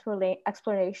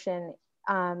explanation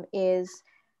is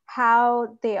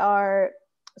how they are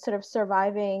sort of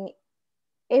surviving,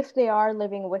 if they are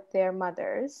living with their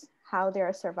mothers, how they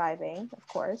are surviving, of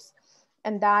course.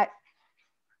 And that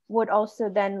would also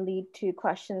then lead to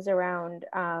questions around,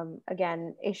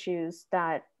 again, issues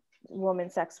that women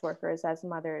sex workers as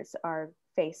mothers are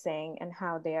facing, and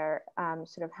how they are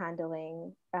sort of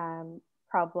handling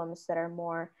problems that are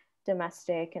more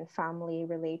domestic and family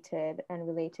related and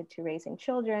related to raising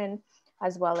children,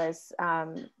 as well as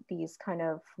these kind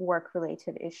of work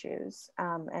related issues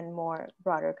and more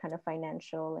broader kind of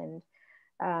financial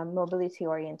and mobility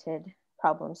oriented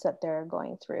problems that they're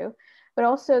going through. But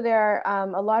also there are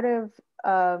a lot of,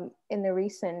 in the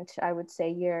recent, I would say,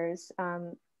 years,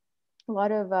 a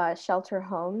lot of shelter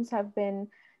homes have been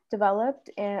developed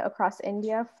across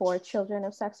India for children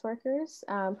of sex workers,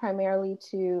 primarily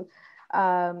to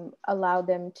allow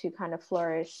them to kind of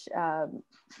flourish,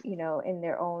 you know, in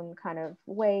their own kind of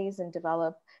ways and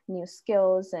develop new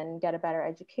skills and get a better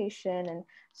education, and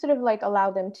sort of like allow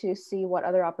them to see what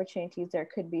other opportunities there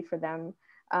could be for them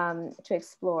to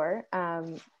explore,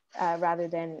 rather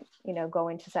than, you know, go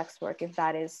into sex work if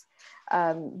that is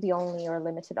the only or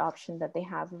limited option that they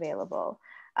have available.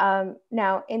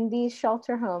 Now, in these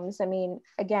shelter homes, I mean,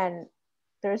 again,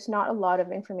 there's not a lot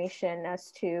of information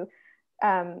as to,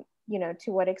 you know,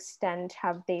 to what extent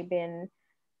have they been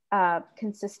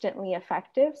consistently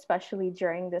effective, especially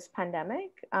during this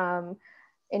pandemic,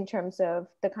 in terms of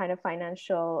the kind of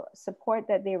financial support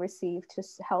that they receive to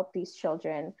help these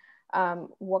children.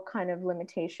 What kind of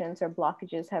limitations or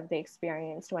blockages have they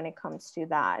experienced when it comes to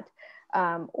that?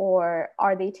 Or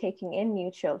are they taking in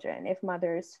new children? If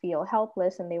mothers feel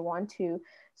helpless and they want to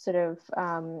sort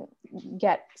of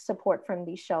get support from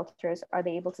these shelters, are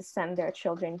they able to send their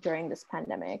children during this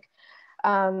pandemic?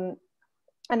 And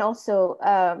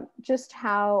also just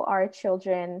how are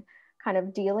children kind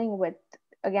of dealing with,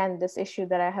 again, this issue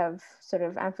that I have sort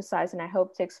of emphasized and I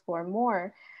hope to explore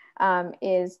more,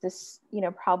 is this, you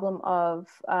know, problem of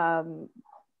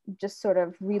just sort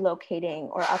of relocating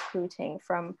or uprooting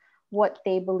from what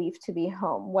they believe to be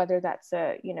home, whether that's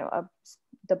a, you know,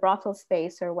 the brothel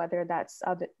space, or whether that's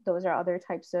those are other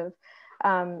types of,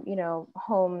 you know,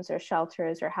 homes or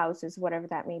shelters or houses, whatever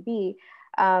that may be.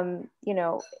 You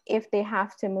know, if they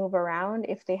have to move around,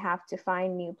 if they have to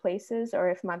find new places, or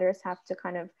if mothers have to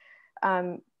kind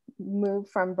of move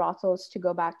from brothels to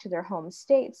go back to their home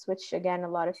states, which again, a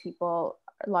lot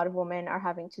of women are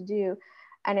having to do.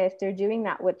 And if they're doing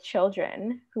that with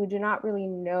children who do not really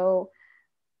know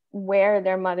where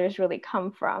their mothers really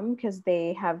come from, because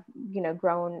they have, you know,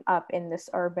 grown up in this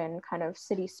urban kind of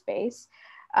city space,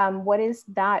 what is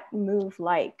that move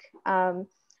like?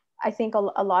 I think a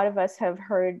lot of us have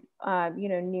heard, you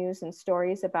know, news and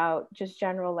stories about just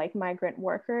general like migrant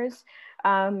workers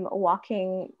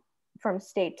walking from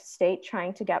state to state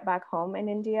trying to get back home in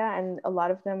India, and a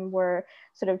lot of them were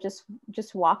sort of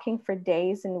just walking for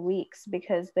days and weeks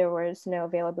because there was no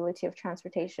availability of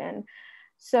transportation.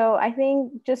 So I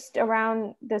think just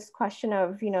around this question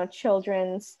of, you know,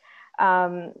 children's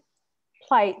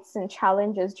plights and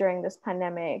challenges during this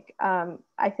pandemic,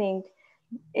 I think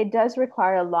it does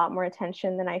require a lot more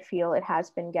attention than I feel it has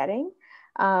been getting.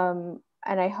 And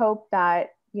I hope that,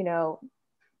 you know,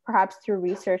 perhaps through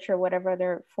research or whatever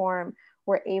other form,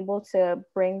 we're able to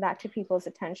bring that to people's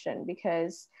attention,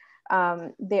 because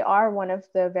they are one of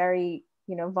the very,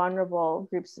 you know, vulnerable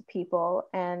groups of people,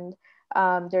 and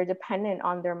they're dependent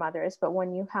on their mothers. But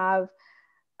when you have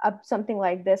something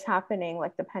like this happening,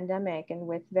 like the pandemic, and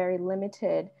with very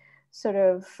limited sort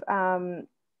of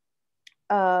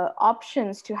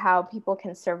options to how people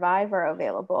can survive are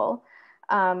available,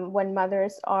 when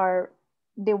mothers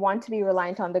they want to be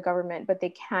reliant on the government, but they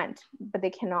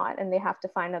cannot, and they have to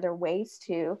find other ways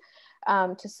to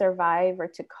survive or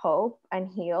to cope and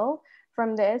heal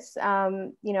from this.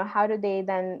 You know, how do they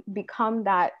then become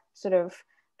that sort of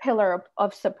pillar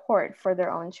of support for their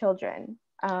own children,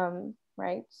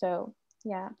 right? So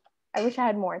yeah, I wish I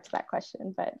had more to that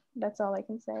question, but that's all I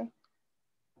can say.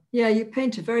 Yeah, you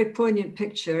paint a very poignant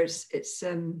picture. It's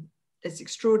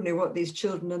extraordinary what these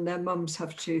children and their mums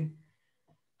have to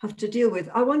deal with.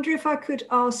 I wonder if I could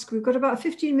ask, we've got about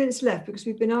 15 minutes left because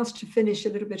we've been asked to finish a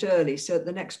little bit early so that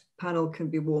the next panel can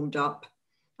be warmed up.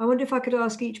 I wonder if I could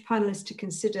ask each panelist to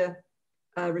consider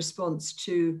a response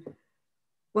to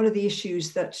one of the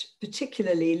issues that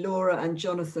particularly Laura and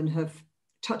Jonathan have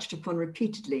touched upon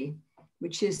repeatedly,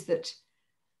 which is that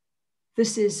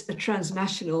this is a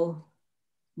transnational,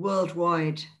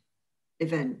 worldwide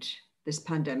event, this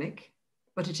pandemic,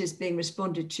 but it is being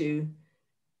responded to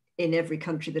in every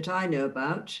country that I know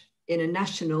about in a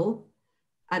national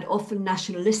and often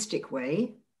nationalistic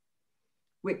way.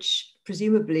 which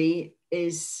presumably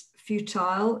is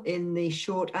futile in the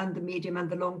short and the medium and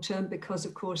the long term, because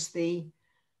of course the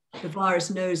virus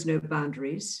knows no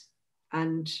boundaries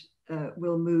and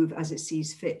will move as it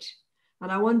sees fit.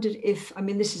 And I wondered if, I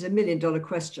mean, this is $1 million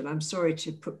question. I'm sorry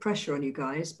to put pressure on you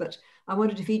guys, but I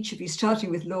wondered if each of you, starting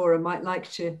with Laura, might like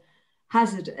to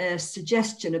hazard a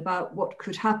suggestion about what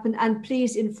could happen. And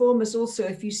please inform us also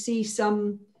if you see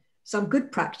some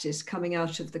good practice coming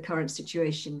out of the current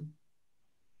situation.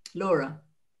 Laura.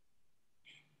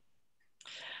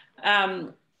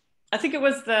 I think it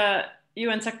was the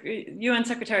UN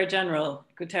Secretary General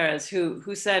Guterres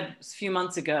who said a few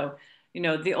months ago, you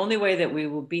know, the only way that we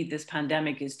will beat this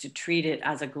pandemic is to treat it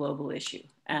as a global issue.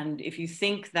 And if you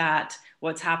think that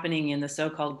what's happening in the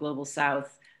so-called global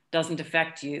South doesn't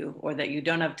affect you, or that you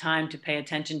don't have time to pay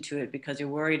attention to it because you're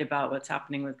worried about what's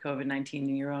happening with COVID-19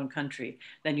 in your own country,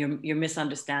 then you're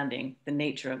misunderstanding the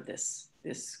nature of this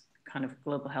kind of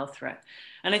global health threat.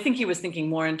 And I think he was thinking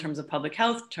more in terms of public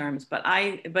health terms, but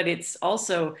it's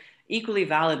also equally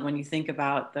valid when you think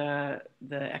about the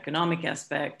economic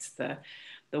aspects, the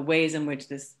ways in which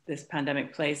this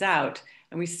pandemic plays out.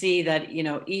 And we see that, you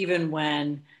know, even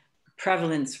when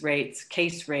prevalence rates,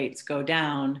 case rates go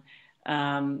down,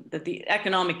 that the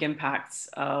economic impacts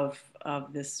of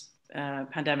this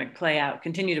pandemic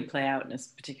continue to play out in this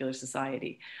particular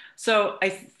society. So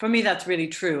for me, that's really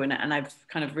true. And I've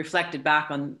kind of reflected back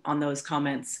on those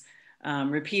comments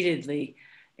repeatedly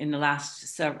in the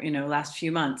last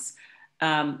few months.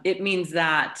 It means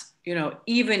that, you know,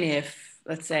 even if,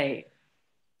 let's say,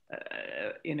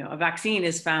 you know, a vaccine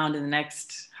is found in the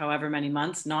next however many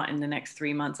months, not in the next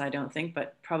 3 months, I don't think,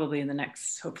 but probably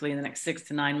hopefully in the next 6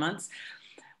 to 9 months.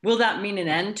 Will that mean an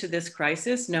end to this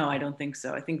crisis? No, I don't think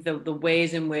so. I think the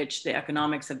ways in which the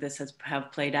economics of this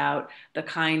have played out, the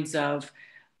kinds of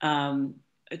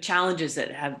challenges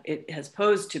that it has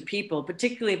posed to people,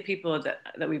 particularly people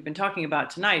that we've been talking about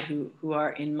tonight, who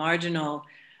are in marginal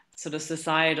sort of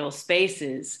societal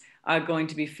spaces, are going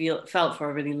to be felt for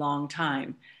a really long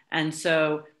time. And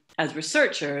so as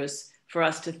researchers, for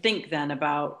us to think then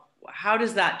about how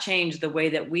does that change the way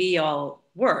that we all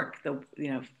work,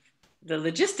 the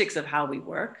logistics of how we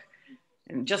work.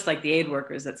 And just like the aid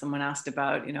workers that someone asked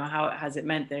about, you know, how has it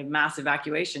meant the mass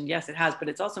evacuation? Yes, it has, but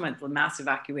it's also meant the mass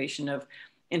evacuation of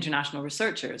international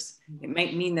researchers. It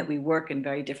might mean that we work in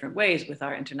very different ways with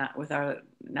our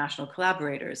national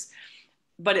collaborators.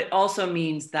 But it also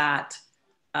means that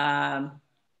that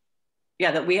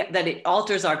it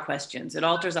alters our questions. It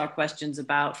alters our questions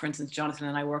about, for instance, Jonathan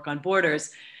and I work on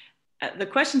borders. The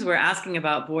questions we're asking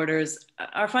about borders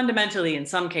are fundamentally, in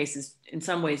some cases, in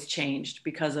some ways changed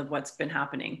because of what's been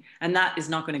happening. And that is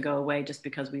not going to go away just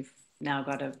because we've now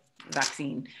got a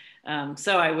vaccine.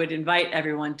 So I would invite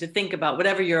everyone to think about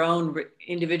whatever your own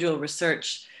individual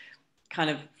research kind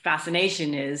of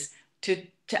fascination is,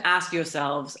 to ask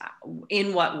yourselves,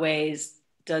 in what ways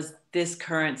does this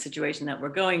current situation that we're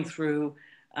going through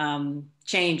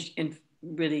change in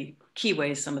really key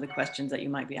ways some of the questions that you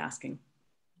might be asking?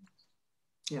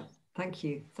 Yeah, thank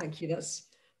you. Thank you. That's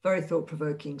very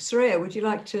thought-provoking. Sreya, would you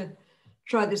like to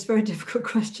try this very difficult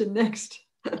question next,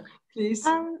 please?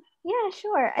 Yeah,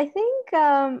 sure. I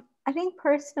think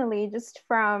personally, just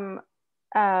from,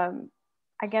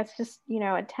 I guess, just, you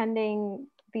know, attending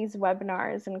these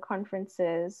webinars and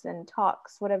conferences and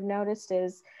talks, what I've noticed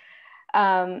is,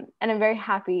 and I'm very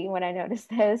happy when I noticed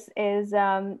this, is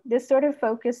this sort of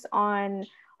focus on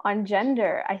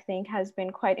gender, I think, has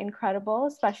been quite incredible.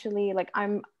 Especially, like,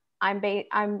 I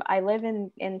live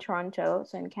in Toronto,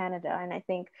 so in Canada, and I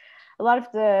think a lot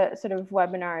of the sort of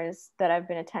webinars that I've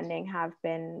been attending have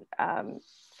been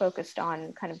focused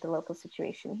on kind of the local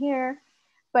situation here.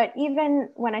 But even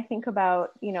when I think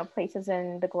about, you know, places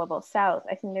in the global South,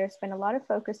 I think there's been a lot of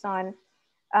focus on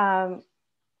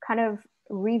kind of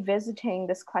revisiting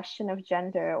this question of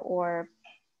gender, or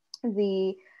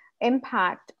the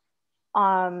impact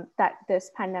that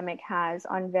this pandemic has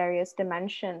on various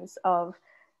dimensions of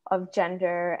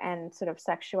gender and sort of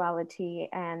sexuality,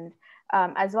 and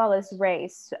as well as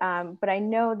race. But I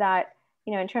know that,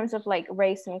 you know, in terms of like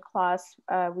race and class,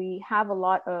 we have a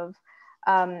lot of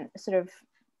sort of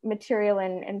material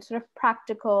and sort of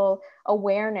practical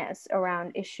awareness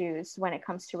around issues when it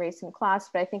comes to race and class.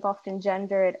 But I think often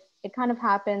gender, it kind of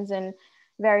happens in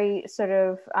very sort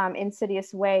of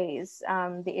insidious ways,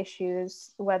 the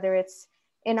issues, whether it's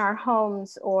in our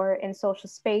homes or in social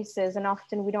spaces. And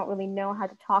often we don't really know how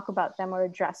to talk about them or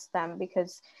address them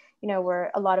because, you know,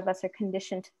 a lot of us are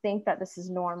conditioned to think that this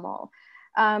is normal.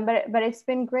 But it's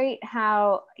been great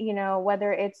how, you know,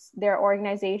 whether it's their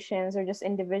organizations or just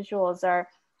individuals are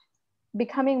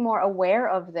becoming more aware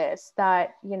of this,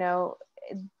 that, you know,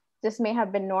 this may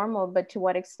have been normal, but to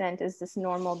what extent is this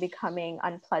normal becoming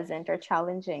unpleasant or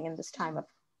challenging in this time of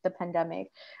the pandemic,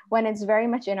 when it's very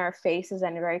much in our faces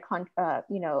and very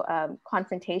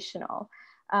confrontational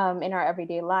in our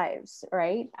everyday lives,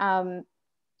 right? And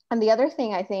the other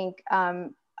thing I think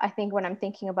when I'm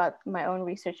thinking about my own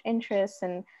research interests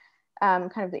and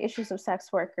kind of the issues of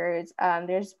sex workers,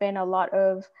 there's been a lot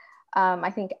of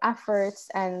I think efforts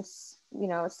and, you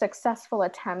know, successful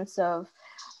attempts of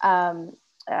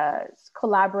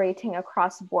collaborating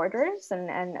across borders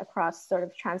and across sort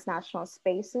of transnational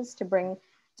spaces to bring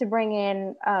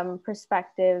in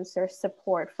perspectives or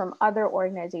support from other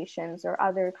organizations or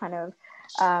other kind of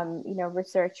you know,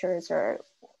 researchers or,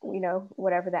 you know,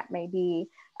 whatever that may be,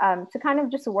 to kind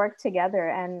of just work together.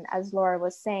 And as Laura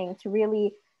was saying, to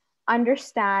really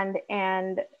understand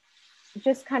and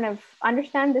just kind of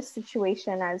understand this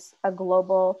situation as a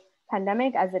global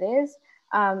pandemic as it is,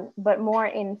 but more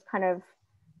in kind of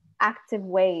active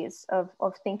ways of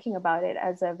thinking about it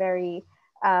as a very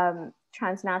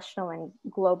transnational and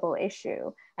global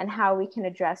issue, and how we can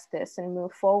address this and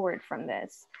move forward from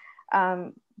this.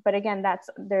 But again,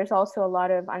 there's also a lot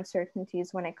of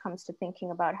uncertainties when it comes to thinking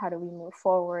about how do we move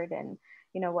forward and,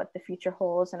 you know, what the future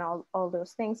holds and all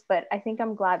those things. But I think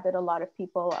I'm glad that a lot of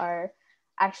people are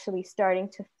actually starting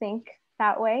to think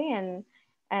that way.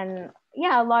 And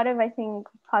yeah, a lot of, I think,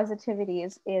 positivity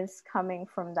is coming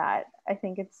from that. I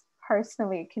think it's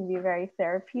personally, it can be very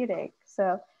therapeutic.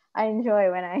 So I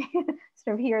enjoy when I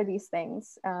sort of hear these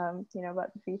things, you know,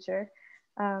 about the future.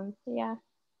 Yeah.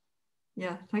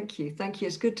 Yeah, thank you. Thank you.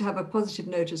 It's good to have a positive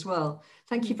note as well.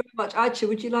 Thank you very much. Aicha,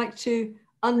 would you like to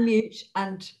unmute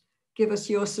and give us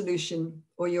your solution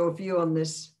or your view on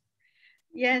this?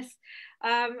 Yes,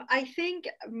 I think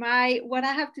what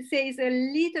I have to say is a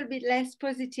little bit less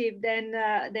positive than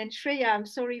Sreya. I'm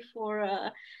sorry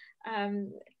for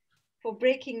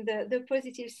breaking the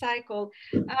positive cycle.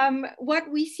 What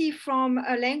we see from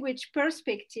a language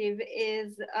perspective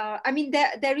is, I mean,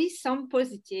 there is some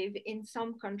positive in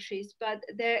some countries, but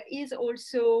there is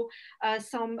also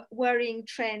some worrying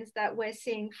trends that we're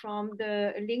seeing from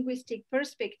the linguistic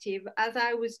perspective. As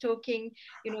I was talking,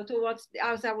 you know,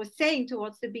 as I was saying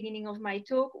towards the beginning of my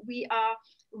talk, we are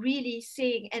really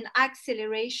seeing an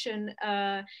acceleration,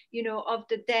 you know, of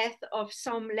the death of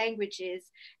some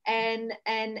languages, and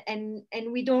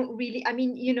we don't really, I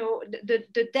mean, you know,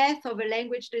 the death of a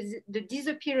language, the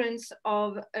disappearance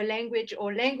of a language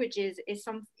or languages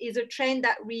is a trend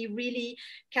that we really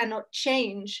cannot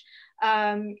change.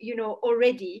 You know,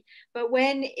 already, but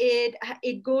when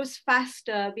it goes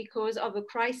faster because of a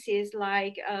crisis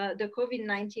like the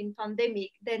COVID-19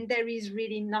 pandemic, then there is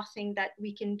really nothing that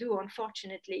we can do,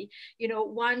 unfortunately. You know,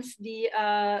 once the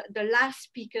last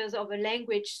speakers of a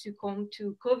language succumb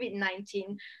to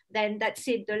COVID-19, then that's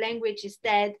it, the language is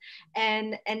dead,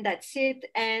 and that's it.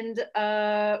 And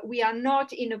we are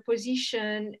not in a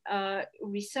position,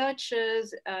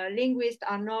 researchers, linguists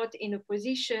are not in a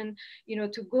position, you know,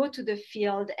 to go to the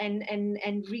field and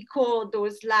record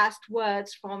those last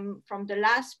words from the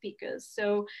last speakers.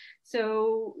 So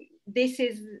this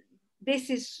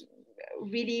is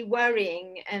really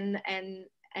worrying and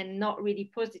not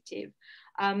really positive.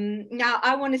 Now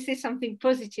I want to say something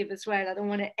positive as well. I don't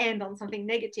want to end on something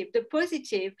negative. The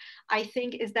positive, I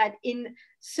think, is that in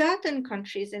certain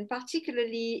countries, and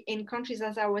particularly in countries,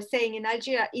 as I was saying, in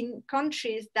Algeria, in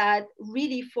countries that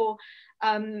really for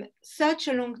such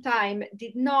a long time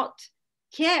did not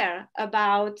care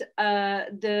about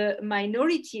the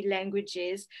minority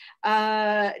languages,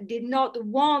 did not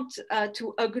want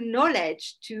to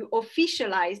acknowledge, to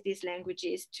officialize these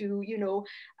languages, to, you know,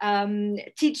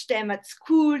 teach them at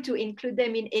school, to include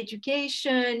them in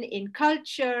education, in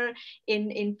culture,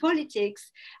 in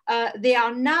politics. They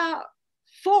are now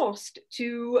forced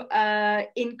to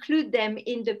include them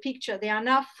in the picture. They are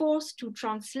now forced to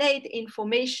translate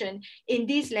information in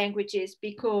these languages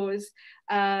because,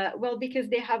 well, because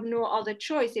they have no other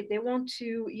choice. If they want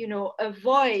to, you know,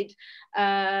 avoid,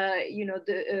 you know,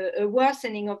 a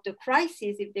worsening of the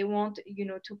crisis, if they want, you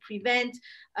know, to prevent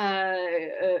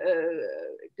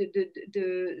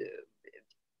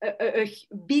a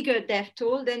bigger death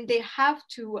toll, then they have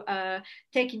to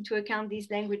take into account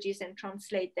these languages and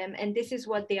translate them. And this is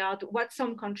what what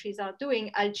some countries are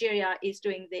doing. Algeria is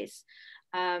doing this,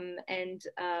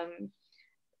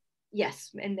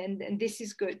 yes, and this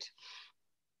is good.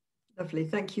 Lovely,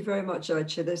 thank you very much,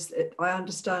 Aicha. I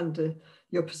understand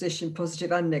your position,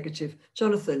 positive and negative.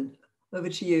 Jonathan, over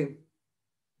to you.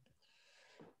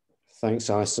 Thanks,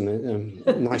 Alison.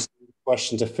 Nice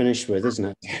question to finish with,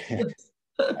 isn't it?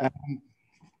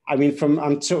 I mean, from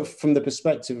the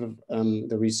perspective of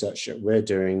the research that we're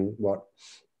doing, what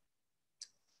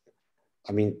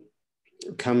I mean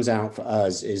comes out for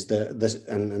us is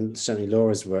and certainly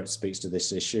Laura's work speaks to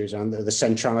this issue, and the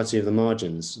centrality of the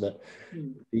margins, that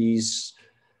these,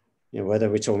 whether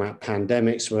we're talking about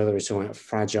pandemics, whether we're talking about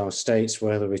fragile states,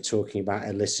 whether we're talking about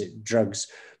illicit drugs,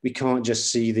 we can't just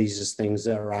see these as things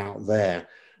that are out there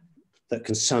that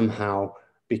can somehow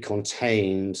be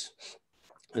contained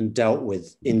and dealt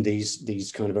with in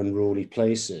these kind of unruly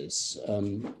places.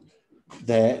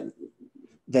 They're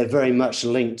very much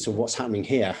linked to what's happening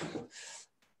here.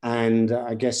 And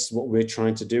I guess what we're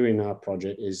trying to do in our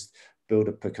project is build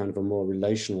up a kind of a more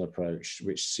relational approach,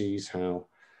 which sees how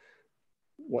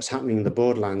what's happening in the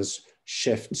borderlands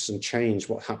shifts and change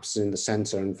what happens in the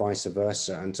center and vice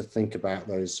versa, and to think about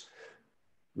those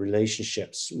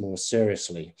relationships more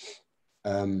seriously.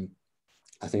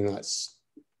 I think that's,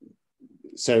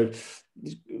 so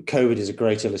COVID is a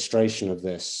great illustration of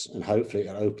this, and hopefully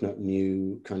it'll open up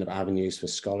new kind of avenues for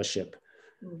scholarship,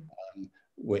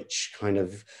 which kind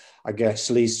of, I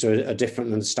guess, leads to a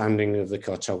different understanding of the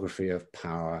cartography of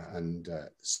power and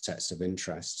sets of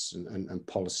interests and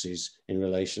policies in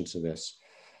relation to this.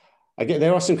 Again,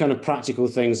 there are some kind of practical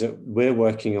things that we're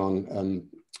working on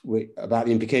about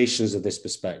the implications of this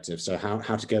perspective. So how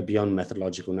to go beyond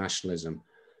methodological nationalism.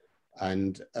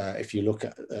 And if you look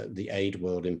at the aid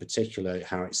world in particular,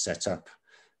 how it's set up,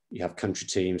 you have country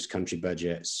teams, country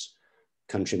budgets,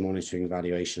 country monitoring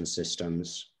evaluation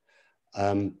systems,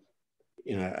 and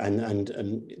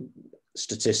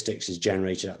statistics is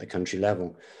generated at the country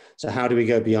level. So how do we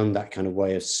go beyond that kind of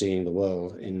way of seeing the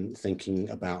world in thinking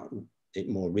about it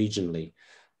more regionally,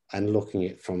 and looking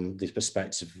at it from the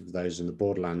perspective of those in the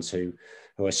borderlands who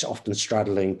are often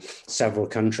straddling several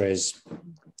countries,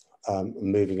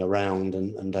 moving around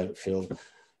and don't feel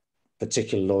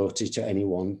particular loyalty to any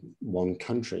one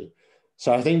country.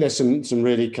 So I think there's some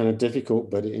really kind of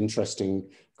difficult but interesting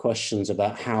questions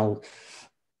about how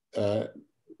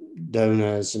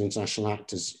donors and international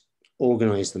actors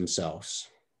organize themselves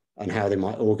and how they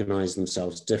might organize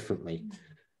themselves differently.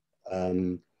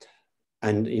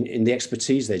 And in the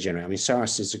expertise they generate. I mean,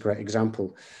 SOAS is a great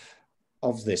example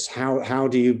of this. How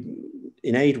do you,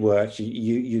 in aid work,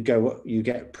 you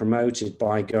get promoted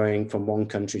by going from one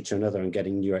country to another and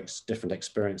getting new different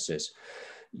experiences.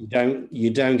 You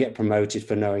don't get promoted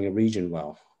for knowing a region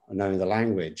well or knowing the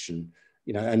language,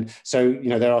 and so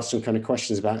there are some kind of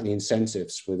questions about the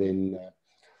incentives within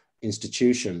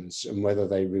institutions and whether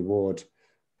they reward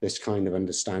this kind of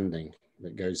understanding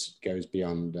that goes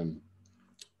beyond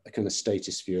a kind of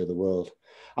status view of the world.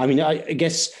 I mean, I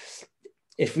guess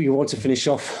if we want to finish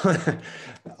off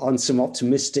on some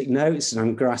optimistic notes, and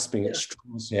I'm grasping at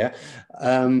straws here,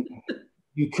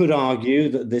 you could argue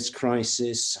that this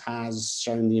crisis has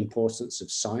shown the importance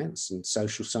of science and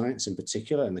social science in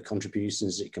particular, and the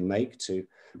contributions it can make to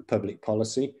public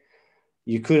policy.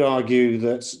 You could argue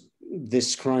that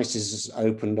this crisis has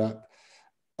opened up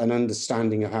an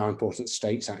understanding of how important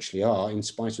states actually are, in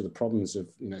spite of the problems of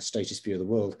status view of the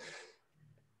world.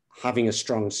 Having a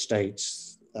strong state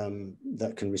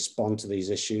that can respond to these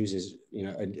issues is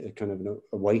a kind of an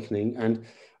awakening, and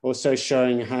also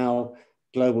showing how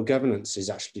global governance is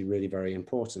actually really very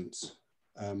important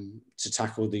to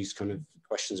tackle these kind of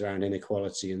questions around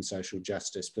inequality and social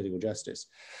justice, political justice.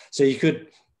 So you could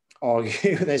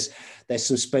argue there's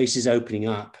some spaces opening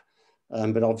up,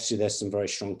 but obviously there's some very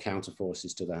strong counter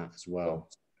forces to that as well.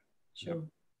 Sure.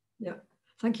 Yeah.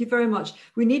 Thank you very much.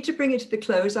 We need to bring it to the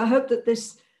close. I hope that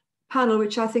this panel,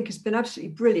 which I think has been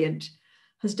absolutely brilliant,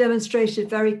 has demonstrated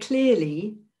very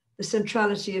clearly the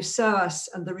centrality of SOAS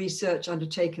and the research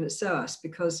undertaken at SOAS,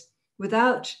 because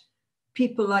without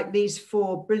people like these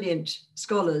four brilliant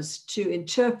scholars to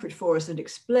interpret for us and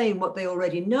explain what they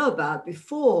already know about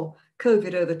before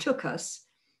COVID overtook us,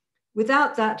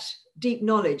 without that deep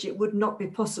knowledge, it would not be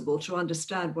possible to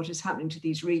understand what is happening to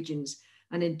these regions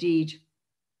and indeed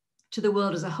to the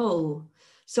world as a whole.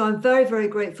 So I'm very, very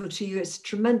grateful to you. It's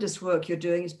tremendous work you're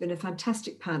doing. It's been a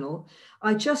fantastic panel.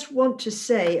 I just want to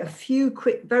say a few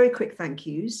very quick thank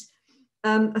yous.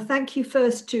 A thank you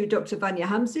first to Dr. Vanya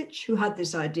Hamzic, who had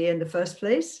this idea in the first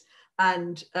place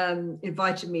and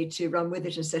invited me to run with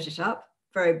it and set it up.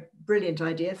 Very brilliant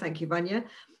idea. Thank you, Vanya.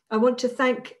 I want to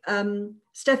thank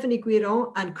Stephanie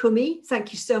Guiron and Kumi.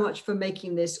 Thank you so much for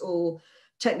making this all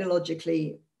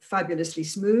technologically fabulously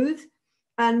smooth.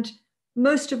 And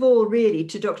most of all, really,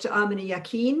 to Dr. Amini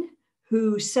Yakin,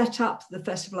 who set up the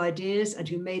Festival Ideas and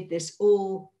who made this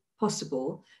all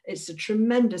possible. It's a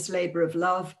tremendous labor of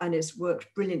love and it's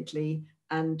worked brilliantly,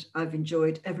 and I've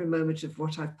enjoyed every moment of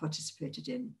what I've participated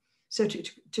in. So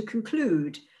to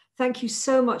conclude, Thank you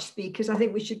so much, speakers. I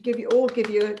think we should all give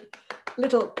you a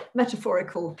little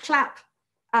metaphorical clap.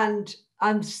 And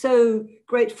I'm so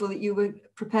grateful that you were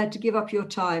prepared to give up your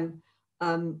time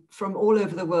from all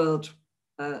over the world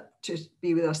to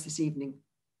be with us this evening.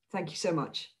 Thank you so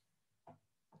much.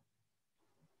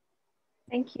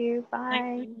 Thank you. Bye.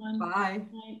 Thanks, everyone. Bye.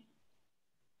 Bye.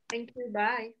 Thank you.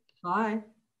 Bye. Bye.